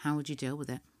 How would you deal with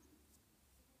it?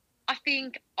 I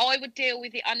think I would deal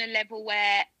with it on a level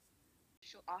where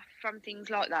shut off from things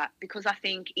like that, because I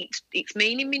think it's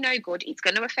meaning me no good. It's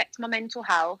going to affect my mental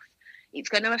health. It's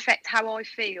going to affect how I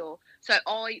feel. So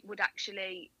I would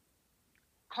actually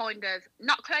kind of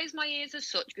not close my ears as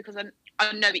such, because I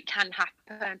know it can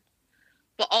happen.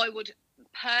 But I would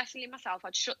personally myself,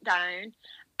 I'd shut down,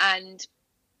 and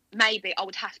maybe I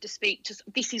would have to speak to.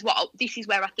 This is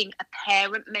where I think a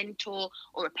parent mentor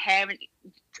or a parent,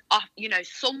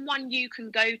 someone you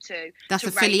can go to that's to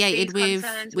affiliated with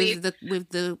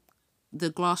the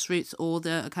grassroots or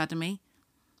the academy,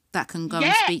 that can go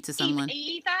and speak to someone.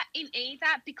 In either,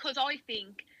 because I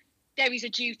think there is a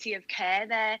duty of care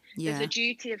there. Yeah. There's a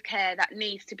duty of care that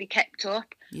needs to be kept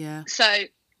up. Yeah. So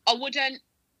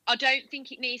I don't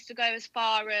think it needs to go as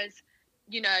far as,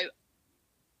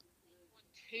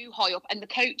 too high up, and the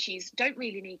coaches don't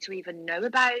really need to even know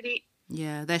about it.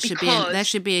 Yeah, there should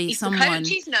be someone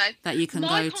that you can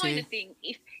go to. Kind of thing,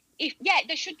 if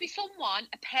there should be someone,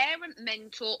 a parent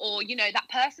mentor, or that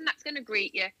person that's going to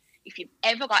greet you. If you've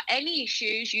ever got any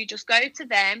issues, you just go to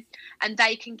them, and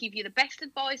they can give you the best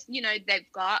advice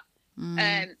they've got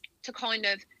to kind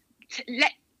of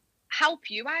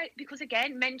help you out, because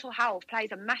again, mental health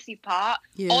plays a massive part.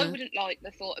 Yeah. I wouldn't like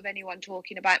the thought of anyone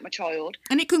talking about my child,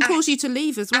 and it can cause you to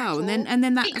leave as well, and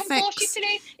then that affects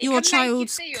your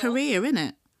child's career,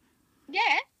 innit?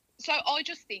 Yeah. So I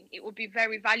just think it would be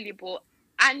very valuable,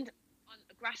 and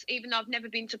even though I've never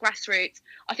been to grassroots,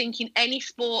 I think in any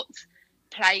sports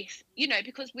place,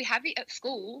 because we have it at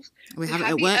schools, we have it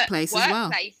at workplaces as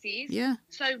well. Yeah.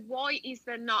 So why is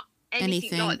there not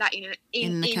anything like that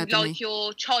in like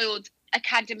your child's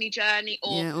academy journey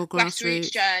or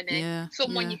grassroots journey? Yeah.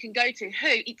 Someone you can go to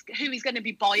who is going to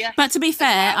be biased. But to be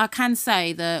fair, I can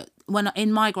say that when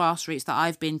in my grassroots that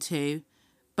I've been to,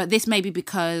 but this may be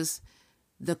because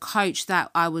the coach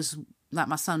that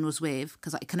my son was with,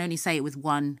 because I can only say it with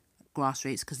one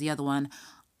grassroots, because the other one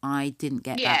I didn't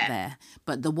get that there.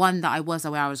 But the one that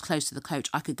where I was close to the coach,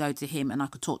 I could go to him and I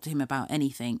could talk to him about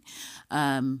anything.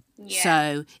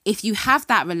 So if you have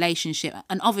that relationship,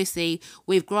 and obviously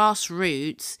with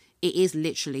grassroots, it is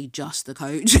literally just the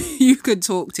coach you could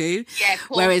talk to. Yeah,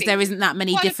 whereas there isn't that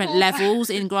many different levels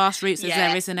in grassroots as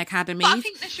there is in academies. But I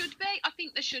think there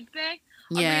should be.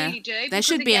 I really do. There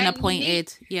should be an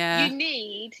appointed. You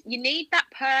need that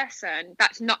person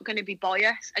that's not going to be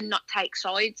biased and not take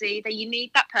sides either. You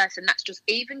need that person that's just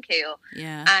even keel.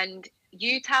 Yeah. And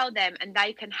you tell them, and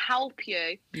they can help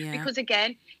you. Yeah. Because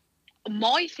again,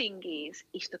 my thing is,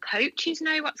 if the coaches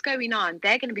know what's going on,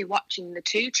 they're going to be watching the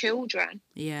two children.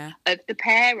 Yeah. Of the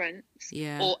parents.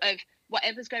 Yeah. Or of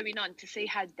whatever's going on, to see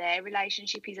how their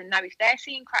relationship is. And now if they're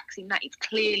seeing cracks in that, it's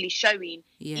clearly showing.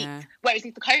 Yeah. Whereas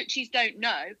if the coaches don't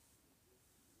know,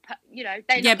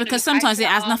 they're because sometimes it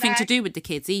has nothing to do with the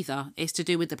kids either. It's to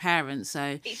do with the parents.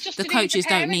 So the coaches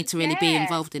don't need to really be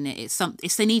involved in it.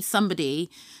 They need somebody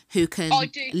who can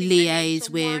liaise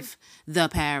with the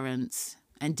parents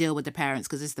and deal with the parents,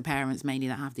 because it's the parents mainly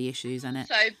that have the issues, isn't it?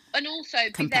 And also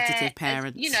competitive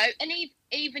parents. And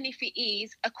even if it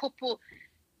is a couple,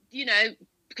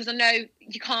 because I know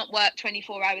you can't work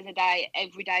 24 hours a day,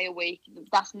 every day a week.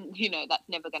 That's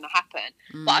never going to happen.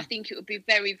 But I think it would be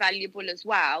very valuable as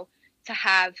well to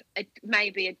have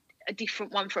maybe a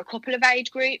different one for a couple of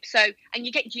age groups. So, and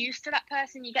you get used to that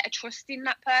person, you get a trust in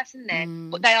that person there,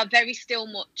 but they are very still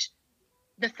much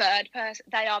the third person.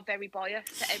 They are very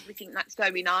biased to everything that's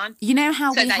going on. You know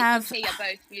how we have can hear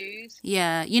both views.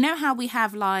 Yeah, you know how we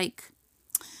have like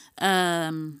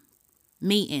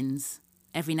meetings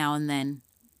every now and then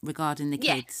regarding the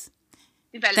kids.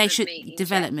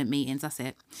 Development meetings, that's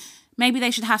it. Maybe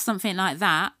they should have something like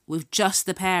that with just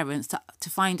the parents to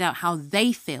find out how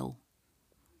they feel.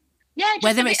 Yeah,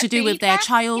 whether it's to do with their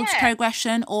child's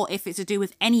progression, or if it's to do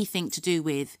with anything to do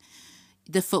with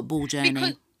the football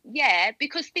journey.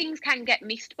 Because things can get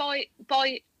missed by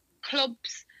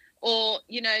clubs or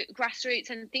grassroots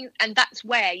and things, and that's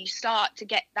where you start to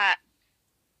get that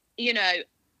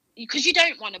because you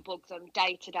don't want to bug them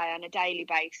day to day on a daily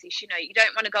basis. You know, you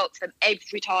don't want to go up to them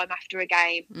every time after a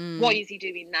game. Why is he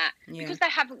doing that? Yeah. Because they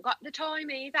haven't got the time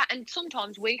either, and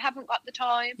sometimes we haven't got the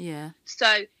time. Yeah.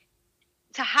 So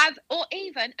to have, or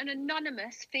even an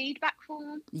anonymous feedback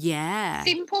form. Yeah.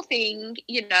 Simple thing,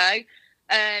 you know.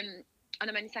 And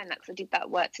I'm only saying that because I did that at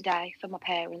work today for my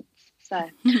parents. So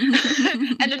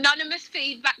an anonymous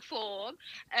feedback form.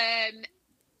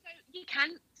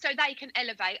 So they can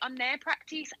elevate on their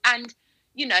practice and,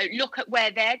 you know, look at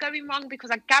where they're going wrong,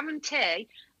 because I guarantee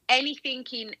anything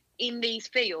in these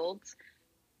fields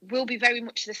will be very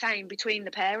much the same between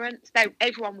the parents.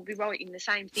 Everyone will be writing the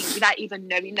same thing without even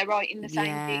knowing they're writing the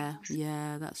same things.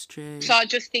 Yeah, that's true. So I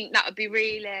just think that would be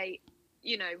really,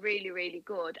 you know, really, really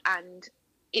good, and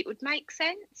it would make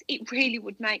sense. It really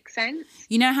would make sense.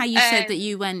 You know how you said that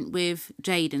you went with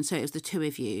Jaden, so it was the two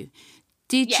of you.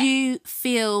 Did you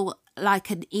feel like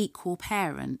an equal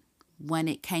parent when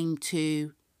it came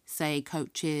to, say,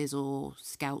 coaches or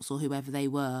scouts or whoever they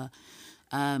were,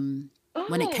 when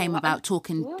it came about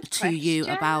talking to you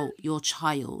about your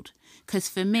child? Because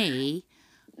for me,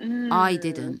 I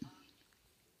didn't.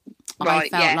 I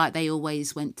felt like they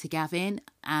always went to Gavin,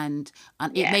 and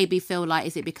it made me feel like,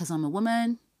 is it because I'm a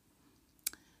woman?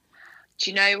 Do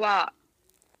you know what?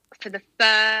 For the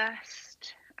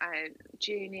first,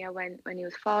 Junior went when he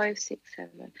was 5, 6,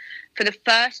 7. For the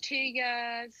first 2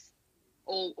 years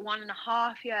or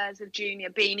 1.5 years of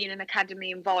Junior being in an academy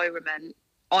environment,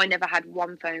 I never had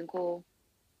one phone call.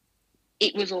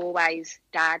 It was always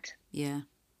Dad. Yeah.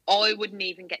 I wouldn't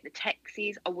even get the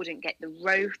texts. I wouldn't get the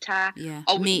rota. Yeah.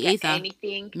 I wouldn't get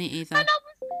anything. Me either. And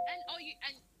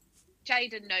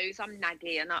Jaden knows I'm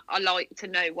naggy, and I like to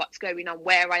know what's going on,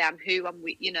 where I am, who I'm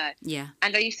with, you know. Yeah.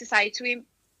 And I used to say to him,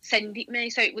 send it me.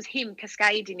 So it was him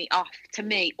cascading it off to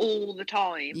me all the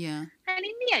time. Yeah. And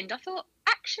in the end, I thought,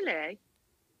 actually,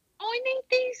 I need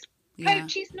these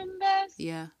coaches' numbers.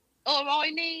 Yeah. Or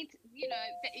I need, you know,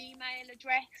 the email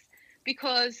address,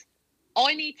 because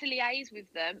I need to liaise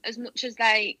with them as much as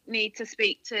they need to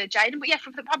speak to Jaden. But yeah,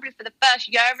 probably for the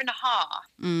first year and a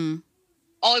half,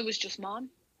 I was just mom.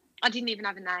 I didn't even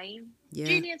have a name. Yeah.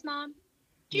 Junior's mom.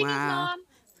 Junior's mom.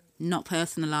 Not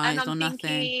personalised or nothing.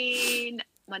 Thinking,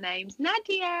 my name's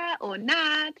Nadia or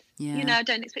Nad. Yeah. You know, I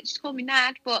don't expect you to call me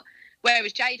Nad. But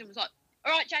whereas Jaden was like,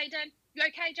 all right, Jaden, you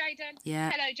okay, Jaden? Yeah.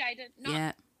 Hello, Jaden. No.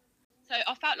 Yeah. So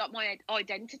I felt like my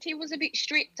identity was a bit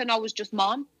strict, and I was just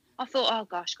mom. I thought, oh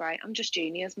gosh, great, I'm just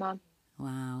Junior's mom.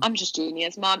 Wow. I'm just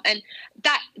Junior's mom. And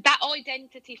that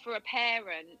identity for a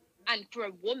parent and for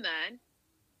a woman,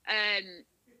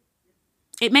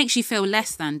 it makes you feel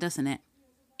less than, doesn't it?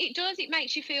 It does. It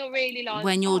makes you feel really like,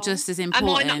 when you're just as important.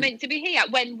 Am I not meant to be here?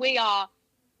 When we are.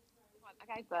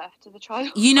 I gave birth to the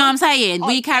child. You know what I'm saying?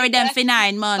 We carried them for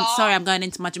 9 months. Sorry, I'm going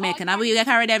into my Jamaican. And we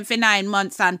carried them for 9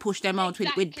 months and pushed them out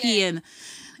with pain.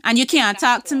 And you can't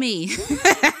talk to me.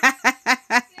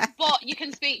 But you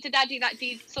can speak to Daddy that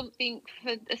did something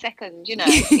for a second, you know.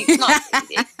 It's not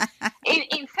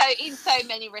in so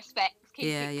many respects. Keep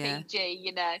it PG,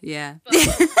 you know. Yeah. But,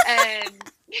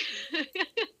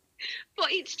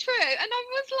 but it's true, and I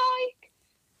was like,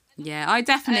 yeah, I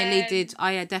definitely did.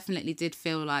 I definitely did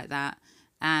feel like that,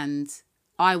 and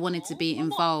I wanted to be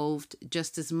involved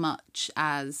just as much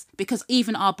as, because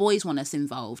even our boys want us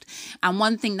involved. And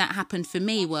one thing that happened for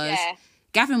me was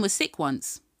Gavin was sick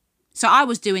once. So I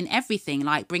was doing everything,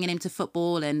 like bringing him to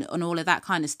football and all of that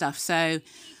kind of stuff. So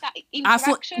I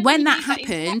thought when that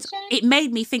happened, it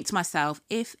made me think to myself,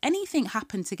 if anything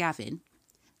happened to Gavin,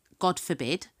 God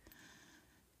forbid,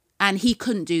 and he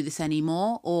couldn't do this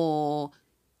anymore, or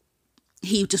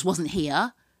he just wasn't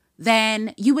here,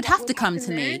 then you would have to come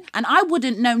to me. And I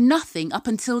wouldn't know nothing up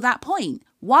until that point.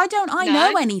 Why don't I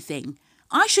know anything?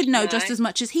 I should know just as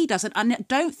much as he does. And I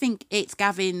don't think it's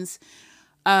Gavin's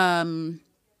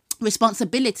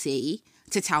responsibility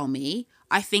to tell me.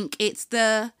 I think it's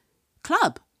the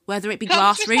club, whether it be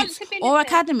grassroots or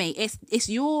academy. It's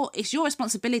your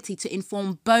responsibility to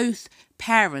inform both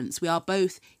parents. We are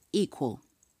both equal.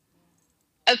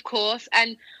 Of course.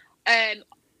 And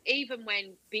even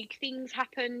when big things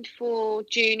happened for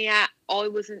Junior, I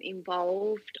wasn't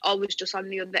involved. I was just on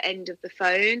the other end of the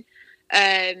phone.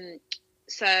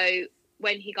 So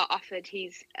when he got offered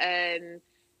his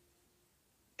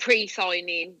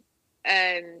pre-signing,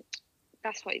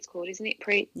 that's what it's called, isn't it?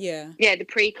 The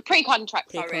pre-contract.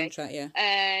 Pre-contract,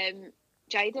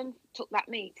 Jaden took that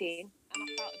meeting, and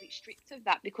I felt a bit stripped of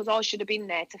that, because I should have been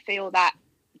there to feel that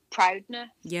proudness.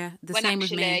 Yeah, same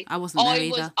with me. I wasn't there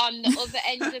either. I was on the other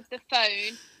end of the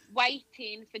phone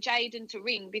waiting for Jaden to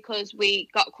ring, because we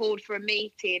got called for a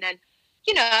meeting, and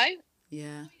you know,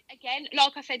 Yeah. Again,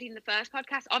 like I said in the first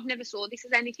podcast, I've never saw this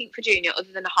as anything for junior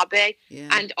other than a hobby. Yeah.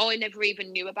 And I never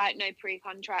even knew about no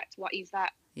pre-contract. What is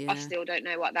that? Yeah. I still don't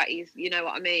know what that is. You know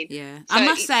what I mean? Yeah. So I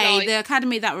must it's say, like, the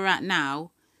academy that we're at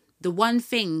now, the one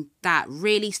thing that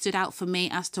really stood out for me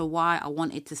as to why I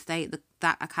wanted to stay at this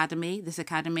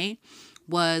academy,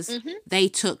 was they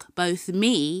took both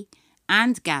me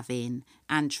and Gavin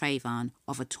and Trayvon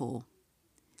of a tour.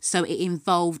 So it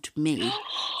involved me.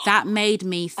 That made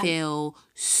me feel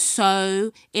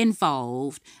so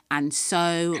involved and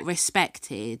so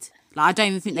respected. Like, I don't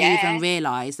even think they even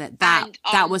realised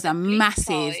that was a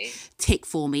massive tick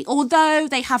for me. Although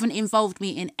they haven't involved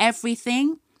me in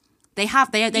everything, they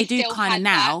do kind of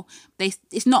now.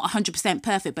 It's not 100%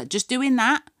 perfect, but just doing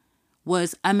that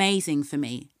was amazing for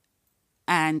me.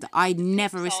 And I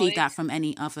never received that from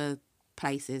any other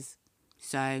places.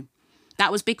 So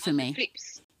that was big for me.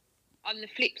 On the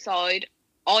flip side,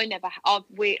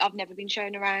 I've never been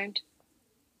shown around.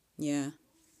 Yeah.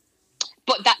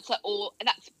 But that's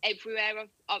everywhere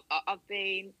I've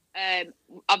been.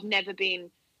 I've never been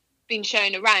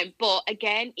shown around. But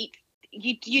again,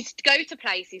 you go to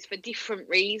places for different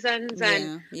reasons.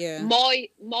 And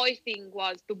my thing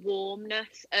was the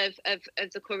warmness of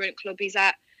the current club is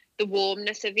that the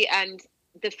warmness of it and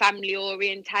the family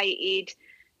orientated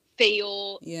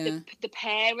feel, the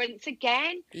parents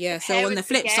again. Yeah, so on the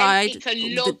flip side,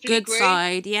 the good group.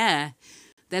 side,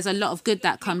 there's a lot of good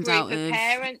that comes out of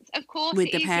parents, of course,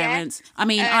 with the parents. Yeah. I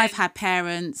mean, I've had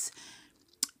parents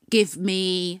give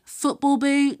me football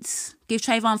boots, give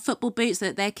Trayvon football boots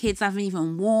that their kids haven't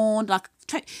even worn. Like,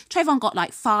 Trayvon got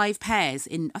like 5 pairs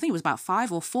I think it was about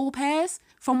 5 or 4 pairs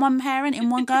from one parent in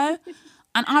one go.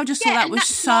 And I just thought that was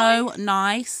so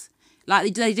nice.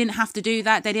 Like, they didn't have to do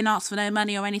that. They didn't ask for no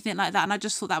money or anything like that. And I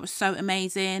just thought that was so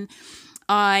amazing.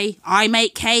 I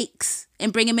make cakes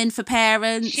and bring them in for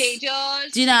parents. She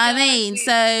does. Do you know what I mean?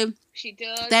 So she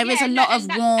does. There is a lot of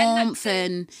warmth,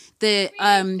 and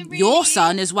your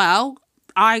son as well.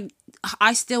 I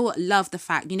still love the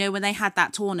fact, when they had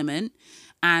that tournament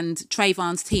and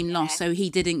Trayvon's team lost, so he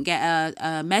didn't get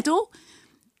a medal.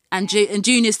 And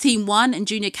Junior's team won, and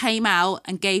Junior came out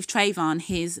and gave Trayvon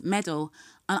his medal.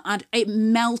 And it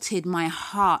melted my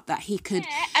heart that he could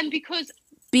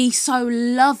be so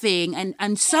loving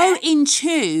and so in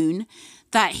tune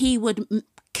that he would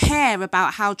care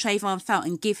about how Trayvon felt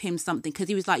and give him something, because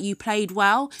he was like, you played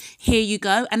well, here you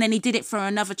go. And then he did it for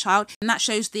another child. And that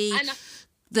shows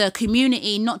the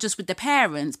community, not just with the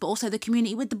parents, but also the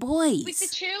community with the boys. With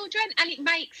the children. And it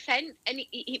makes sense. And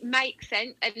it makes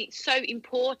sense. And it's so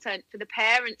important for the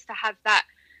parents to have that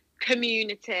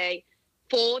community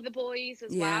for the boys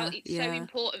as well. It's so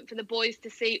important for the boys to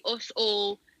see us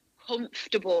all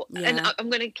comfortable. And I'm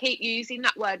going to keep using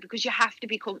that word, because you have to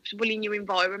be comfortable in your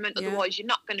environment, otherwise you're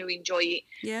not going to enjoy it.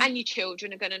 And your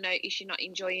children are going to notice you're not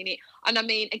enjoying it. And I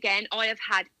mean, again, I have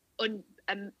had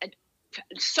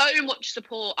so much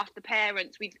support off the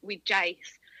parents with Jace.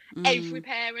 Every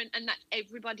parent, and that's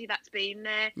everybody that's been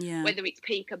there, whether it's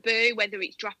peekaboo, whether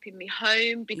it's dropping me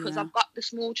home because I've got the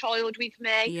small child with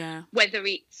me, whether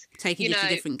it's taking you to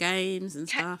different games and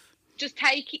stuff, just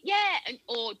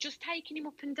or just taking him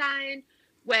up and down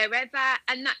wherever.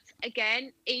 And that's,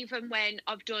 again, even when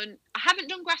I haven't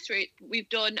done grassroots, we've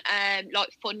done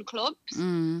like fun clubs,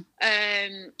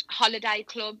 holiday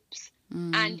clubs,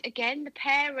 and again, the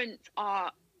parents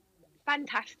are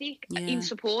fantastic in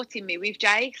supporting me with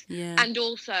Jace, and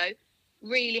also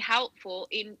really helpful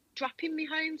in dropping me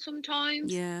home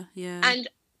sometimes. And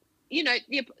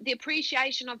the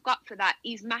appreciation I've got for that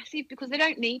is massive, because they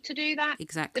don't need to do that.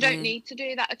 Exactly, they don't need to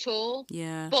do that at all.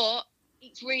 But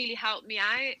it's really helped me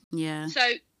out. So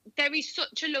there is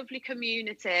such a lovely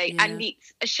community, and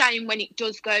it's a shame when it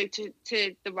does go to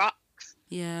the rocks,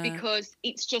 because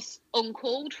it's just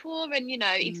uncalled for. And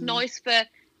it's nice for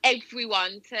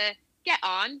everyone to get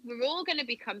on. We're all going to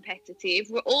be competitive,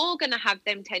 we're all going to have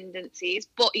them tendencies,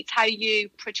 but it's how you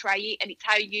portray it, and it's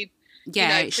how you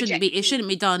it shouldn't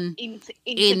be done into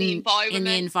the environment. In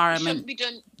the environment. It shouldn't be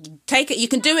done. Take it, you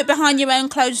can do it behind your own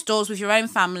closed doors with your own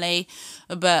family,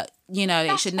 but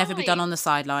it should never be done on the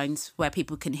sidelines where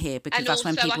people can hear, because that's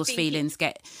when people's feelings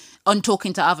get on.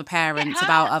 Talking to other parents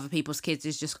about other people's kids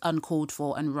is just uncalled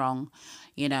for and wrong.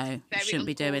 Shouldn't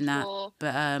be doing that.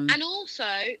 But and also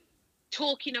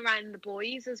talking around the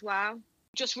boys as well.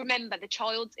 Just remember, the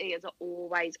child's ears are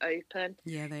always open.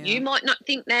 They are. You might not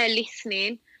think they're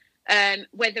listening,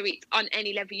 whether it's on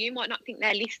any level, you might not think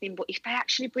they're listening, but if they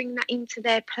actually bring that into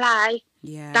their play,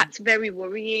 that's very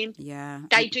worrying.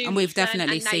 They do, and we've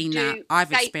definitely seen that.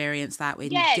 I've experienced that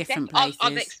in different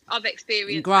places. I've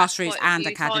experienced in grassroots and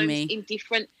academy in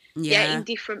different. Yeah. in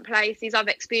different places. I've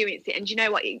experienced it, and you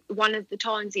know what? One of the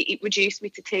times it reduced me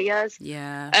to tears.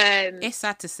 Yeah. It's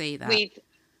sad to see that.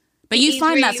 But It you is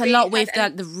find really, that's a really lot sad, with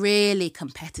and- the really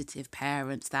competitive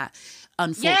parents that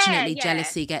unfortunately Yeah.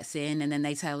 jealousy gets in, and then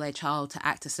they tell their child to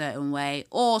act a certain way,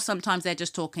 or sometimes they're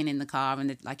just talking in the car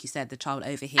and like you said, the child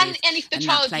overhears and if the and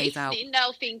child's that plays out. listening,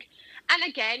 they'll think. And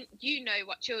again, you know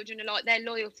what children are like. Their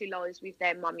loyalty lies with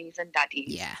their mummies and daddies.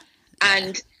 Yeah.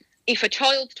 And if a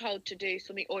child's told to do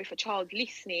something, or if a child's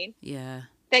listening,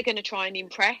 they're going to try and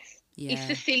impress. Yeah. It's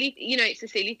the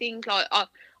silly things. Like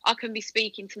I can be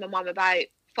speaking to my mum about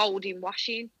folding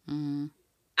washing, and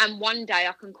one day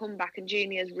I can come back and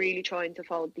Junior's really trying to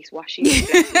fold this washing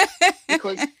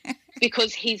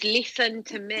because he's listened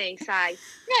to me say,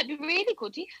 it'd be really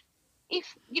good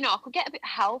if I could get a bit of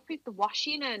help with the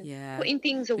washing and putting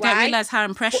things away. We don't realise how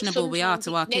impressionable we are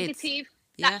to our kids.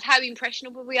 That's how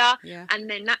impressionable we are. And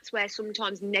then that's where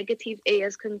sometimes negative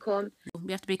ears can come.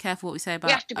 We have to be careful what we say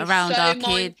about around our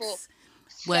kids.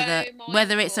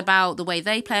 Whether it's about the way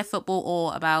they play football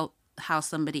or about how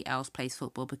somebody else plays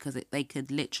football, because they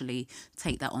could literally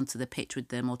take that onto the pitch with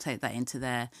them or take that into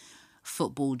their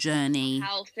football journey,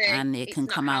 and it can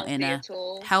come out in a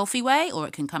healthy way or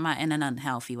it can come out in an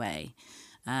unhealthy way.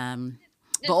 But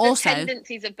also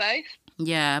tendencies of both.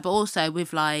 Yeah, but also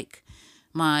with like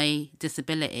my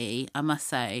disability, I must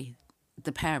say,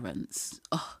 the parents.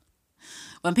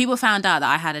 When people found out that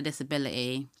I had a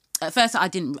disability, at first I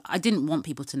didn't want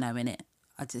people to know in it.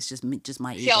 It's just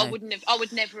my ego. I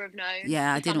would never have known.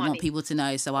 Yeah, I didn't want people to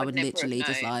know, so I would literally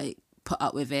just like put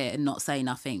up with it and not say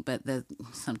nothing. But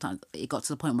sometimes it got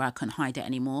to the point where I couldn't hide it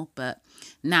anymore. But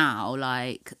now,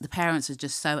 like, the parents are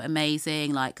just so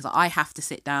amazing. Like, because I have to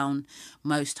sit down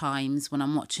most times when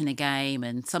I'm watching a game,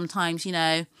 and sometimes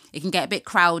it can get a bit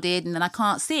crowded, and then I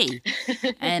can't see.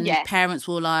 And parents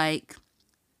will like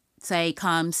say,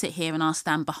 "Come sit here, and I'll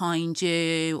stand behind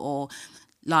you," or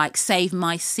like save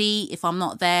my seat if I'm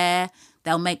not there.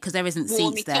 They'll make, because there isn't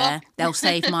seats there, they'll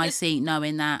save my seat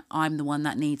knowing that I'm the one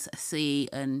that needs a seat.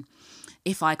 And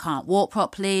if I can't walk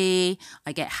properly,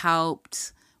 I get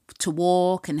helped to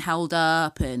walk and held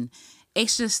up. And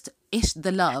it's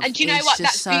the love. And do you know what?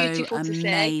 That's so beautiful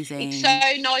amazing. To see.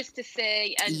 It's so nice to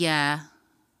see. And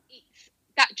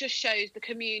that just shows the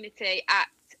community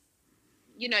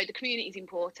the community is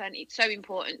important. It's so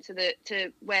important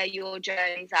to where your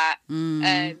journey's at.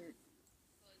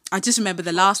 I just remember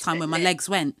the last time when my legs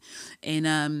went in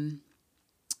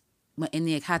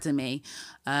the academy.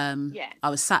 I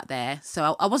was sat there,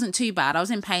 so I wasn't too bad. I was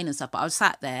in pain and stuff, but I was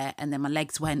sat there, and then my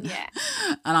legs went.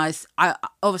 And I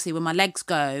obviously, when my legs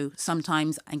go,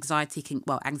 sometimes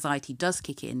anxiety does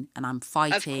kick in, and I'm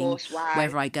fighting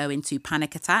whether I go into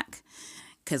panic attack.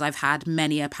 Because I've had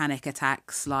many panic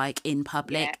attacks like in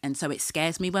public, and so it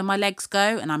scares me when my legs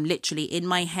go, and I'm literally in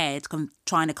my head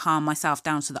trying to calm myself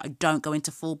down so that I don't go into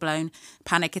full-blown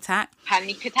panic attack.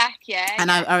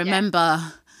 And I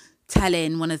remember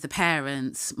telling one of the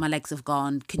parents, my legs have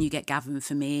gone, can you get Gavin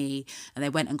for me? And they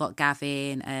went and got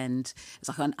Gavin, and it's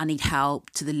like, I need help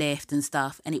to the lift and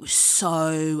stuff. And it was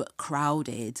so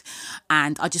crowded,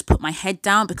 and I just put my head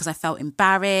down because I felt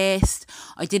embarrassed.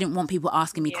 I didn't want people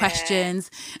asking me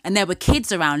questions, and there were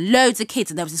kids around, loads of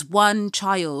kids, and there was this one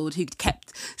child who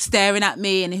kept staring at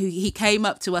me, and he came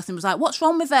up to us and was like, what's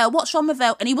wrong with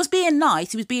her, and he was being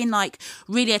nice, he was being like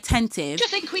really attentive,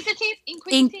 just inquisitive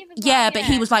as well, but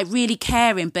he was like really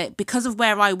caring. But because of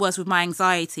where I was with my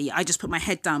anxiety, I just put my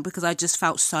head down because I just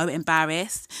felt so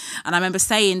embarrassed. And I remember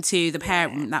saying to the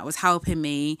parent that was helping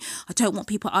me, I don't want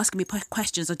people asking me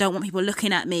questions, I don't want people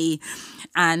looking at me.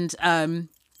 And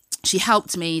she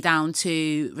helped me down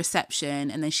to reception,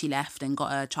 and then she left and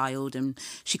got her child, and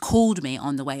she called me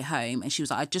on the way home, and she was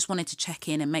like, I just wanted to check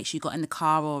in and make sure you got in the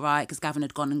car all right, because Gavin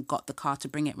had gone and got the car to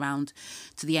bring it round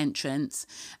to the entrance.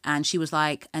 And she was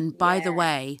like, and by the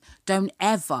way, don't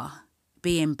ever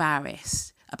be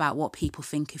embarrassed about what people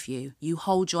think of you. You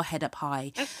hold your head up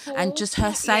high. And just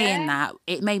her saying that,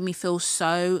 it made me feel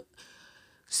so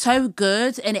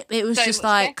good. And it was so just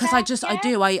like, because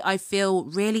I feel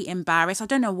really embarrassed. I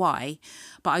don't know why,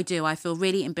 but I feel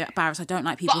really embarrassed. I don't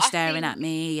like people staring at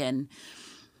me, and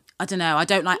I don't know, I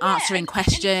don't like answering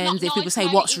questions. If people say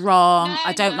what's wrong,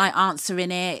 I don't like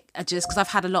answering it. Because I've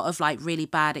had a lot of like really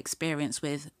bad experience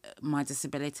with my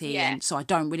disability, and so I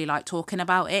don't really like talking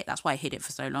about it. That's why I hid it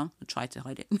for so long. I tried to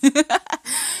hide it.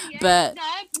 But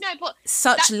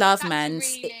such love, man.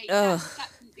 Really,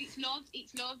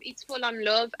 it's love, it's full on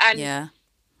love. And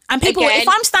and people, if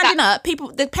I'm standing up,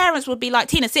 the parents would be like,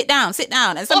 Tina, sit down.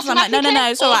 And sometimes I'm like, no,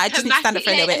 it's all right, I just need to stand up for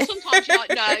a little bit. Sometimes you're like,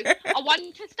 no, I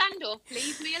want to stand up,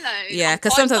 leave me alone. Yeah,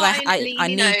 because sometimes I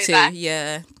need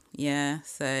to, Yeah,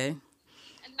 so. And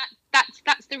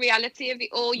that's the reality of it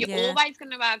all. You're always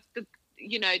going to have the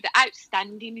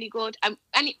outstandingly good, and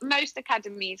most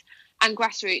academies and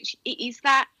grassroots, it is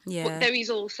that. Yeah. But there is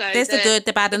also there's the good,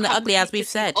 the bad, and the ugly, as we've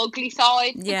said. Ugly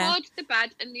side, Yeah. the good, the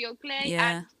bad, and the ugly.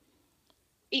 Yeah. And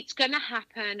it's going to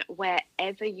happen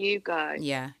wherever you go.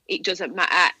 Yeah. It doesn't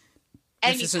matter.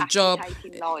 If it's a job,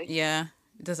 yeah,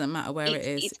 it doesn't matter where it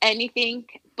is. It's anything,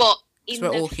 but in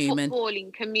the human.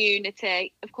 footballing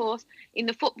community, of course, in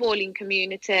the footballing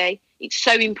community, it's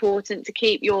so important to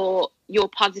keep your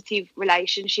positive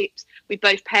relationships with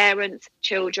both parents,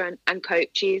 children, and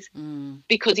coaches,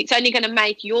 because it's only going to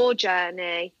make your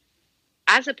journey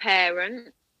as a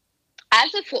parent,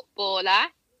 as a footballer.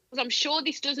 Because I'm sure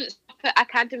this doesn't stop at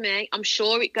academy. I'm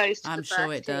sure it goes to the first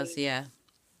sure it team. does. Yeah.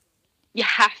 You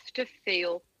have to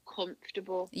feel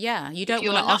comfortable. Yeah, you don't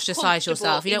want to ostracize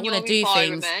yourself. You don't want to do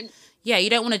things. Yeah, you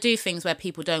don't want to do things where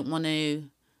people don't want to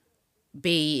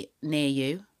be near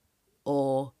you,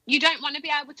 or you don't want to be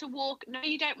able to walk. No,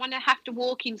 you don't want to have to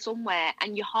walk in somewhere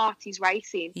and your heart is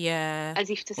racing. Yeah, as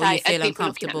if to or say, you feel are people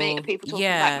looking at me? Are people talking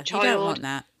about my child? You don't want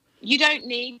that. You don't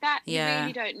need that. Yeah. You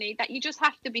really don't need that. You just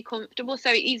have to be comfortable.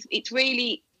 So it's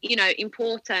really,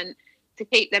 important to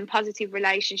keep them positive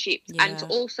relationships and to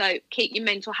also keep your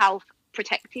mental health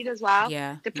protected as well.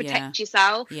 Yeah. To protect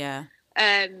yourself. Yeah.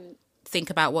 Think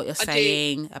about what you're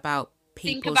saying about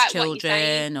people's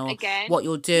children, or what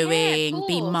you're doing. Yeah,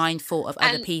 be mindful of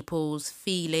other people's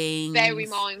feelings. Very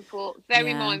mindful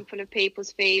of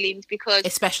people's feelings, because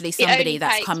especially somebody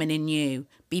that's coming in new.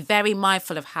 Be very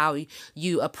mindful of how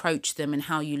you approach them and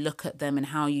how you look at them and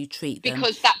how you treat them.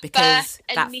 Because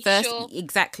that first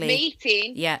exactly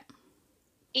meeting, yeah,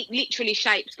 it literally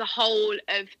shapes the whole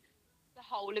of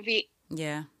it.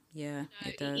 Yeah. Yeah,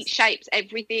 it does. It shapes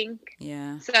everything.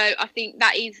 Yeah. So I think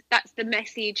that's the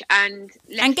message, and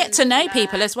get to know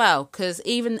people as well, because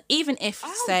even if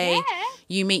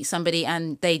you meet somebody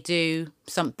and they do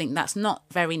something that's not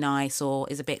very nice or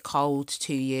is a bit cold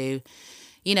to you,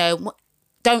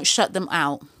 don't shut them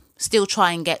out. Still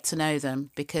try and get to know them,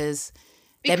 because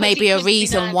there may be a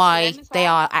reason why they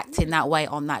are acting that way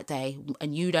on that day,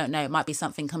 and you don't know. It might be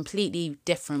something completely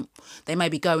different. They may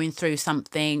be going through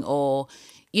something, or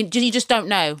you just don't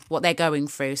know what they're going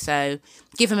through. So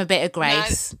give them a bit of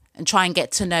grace and try and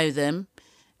get to know them.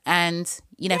 And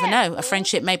you never know, a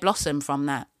friendship may blossom from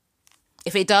that.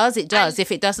 If it does, it does.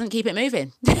 If it doesn't, keep it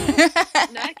moving. No,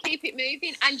 keep it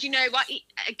moving. And you know what? It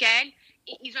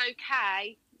is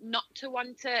okay not to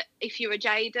want to, if you're a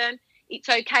Jaden, it's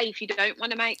okay if you don't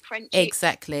want to make friendships.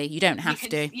 Exactly. You don't have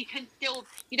to. You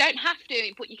don't have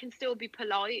to, but you can still be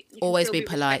polite. Always be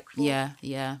polite. Respectful.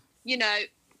 Yeah.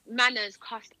 Manners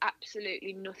cost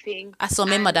absolutely nothing. I saw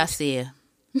my mother say.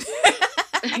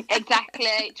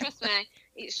 Exactly. Trust me,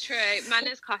 it's true.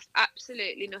 Manners cost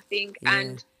absolutely nothing,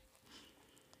 and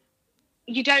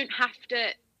you don't have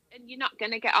to, and you're not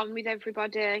going to get on with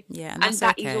everybody. Yeah, and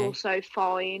that is also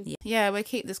fine. Yeah, we'll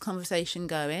keep this conversation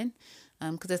going,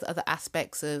 because there's other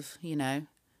aspects of,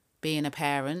 being a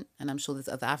parent, and I'm sure there's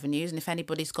other avenues. And if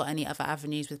anybody's got any other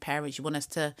avenues with parents you want us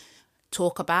to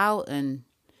talk about and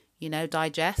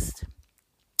digest,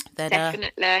 then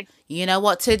definitely you know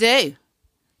what to do.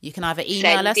 You can either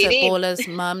email us at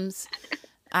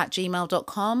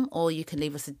ballersmums@gmail.com, or you can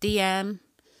leave us a DM,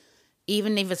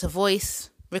 even leave us a voice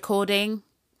recording,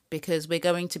 because we're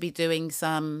going to be doing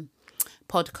some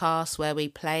podcasts where we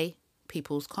play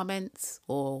people's comments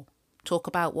or talk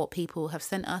about what people have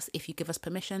sent us. If you give us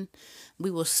permission,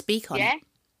 we will speak on it.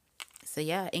 So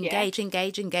engage,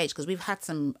 because we've had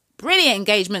some brilliant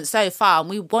engagement so far, and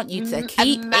we want you to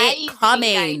keep it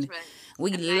coming.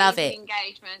 We love it.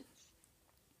 Engagements.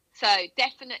 So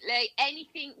definitely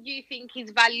anything you think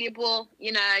is valuable,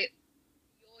 your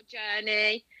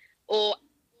journey, or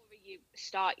you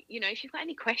start, if you've got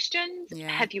any questions,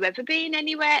 have you ever been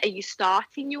anywhere? Are you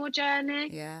starting your journey?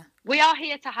 Yeah. We are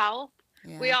here to help.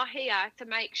 Yeah. We are here to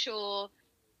make sure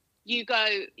you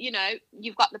go,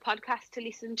 you've got the podcast to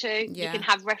listen to. You can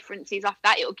have references off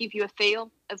that. It'll give you a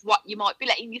feel of what you might be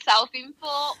letting yourself in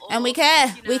for. And we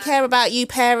care. We care about you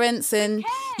parents, and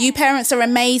you parents are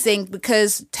amazing,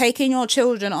 because taking your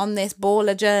children on this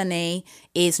baller journey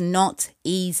is not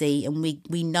easy. And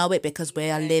we know it because we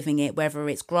are living it, whether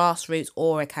it's grassroots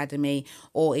or academy,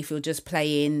 or if you're just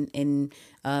playing in,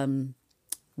 what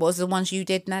was the ones you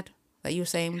did, Nad? That you were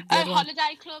saying?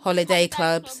 Holiday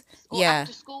clubs. Or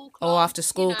after school clubs. Or after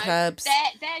school clubs.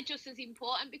 They're just as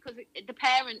important, because the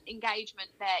parent engagement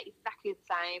there is exactly the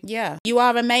same. Yeah. You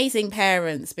are amazing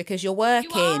parents, because you're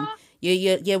working.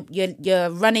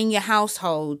 You're running your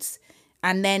households,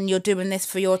 and then you're doing this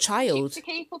for your child. To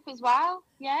keep up as well.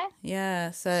 Yeah.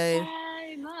 Yeah. So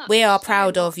much. we are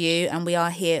proud of you, and we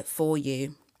are here for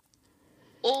you.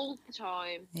 All the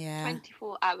time. Yeah.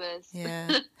 24 hours.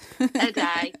 Yeah. a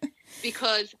day.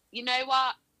 Because you know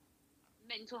what?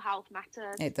 Mental health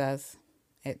matters. It does.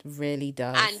 It really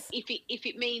does. And if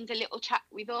it means a little chat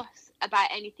with us about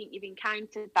anything you've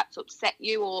encountered that's upset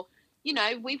you, or, you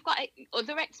know, we've got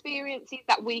other experiences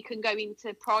that we can go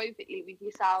into privately with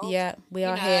yourself. Yeah, we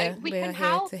are here. We are can here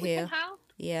help. to We hear. can help.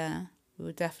 Yeah, we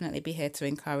will definitely be here to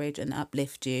encourage and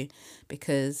uplift you,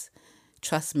 because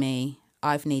trust me,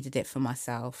 I've needed it for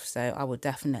myself. So I will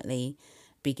definitely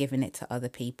be giving it to other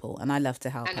people. And I love to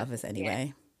help others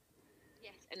anyway.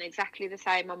 Yes, and exactly the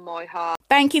same on my heart.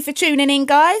 Thank you for tuning in,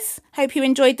 guys. Hope you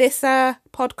enjoyed this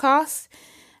podcast.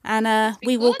 And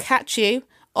we will catch you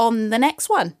on the next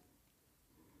one.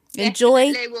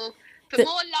 Enjoy. For more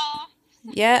laughs.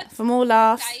 Yeah, for more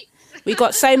laughs. We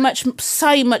got so much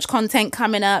content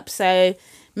coming up. So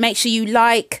make sure you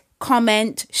like,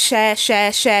 comment, share,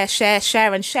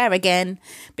 and share again,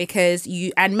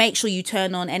 and make sure you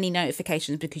turn on any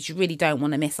notifications, because you really don't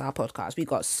want to miss our podcast. We've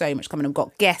got so much coming up. We've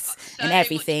got guests and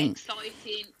everything.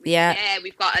 Exciting. Yeah,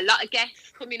 we've got a lot of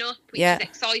guests coming up, which is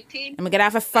exciting. And we're gonna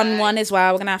have a fun one as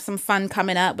well. We're gonna have some fun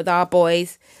coming up with our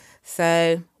boys.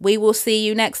 So we will see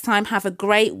you next time. Have a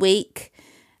great week,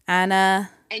 and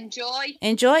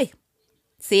enjoy.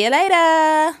 See you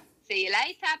later. See you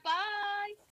later.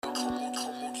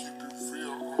 Bye.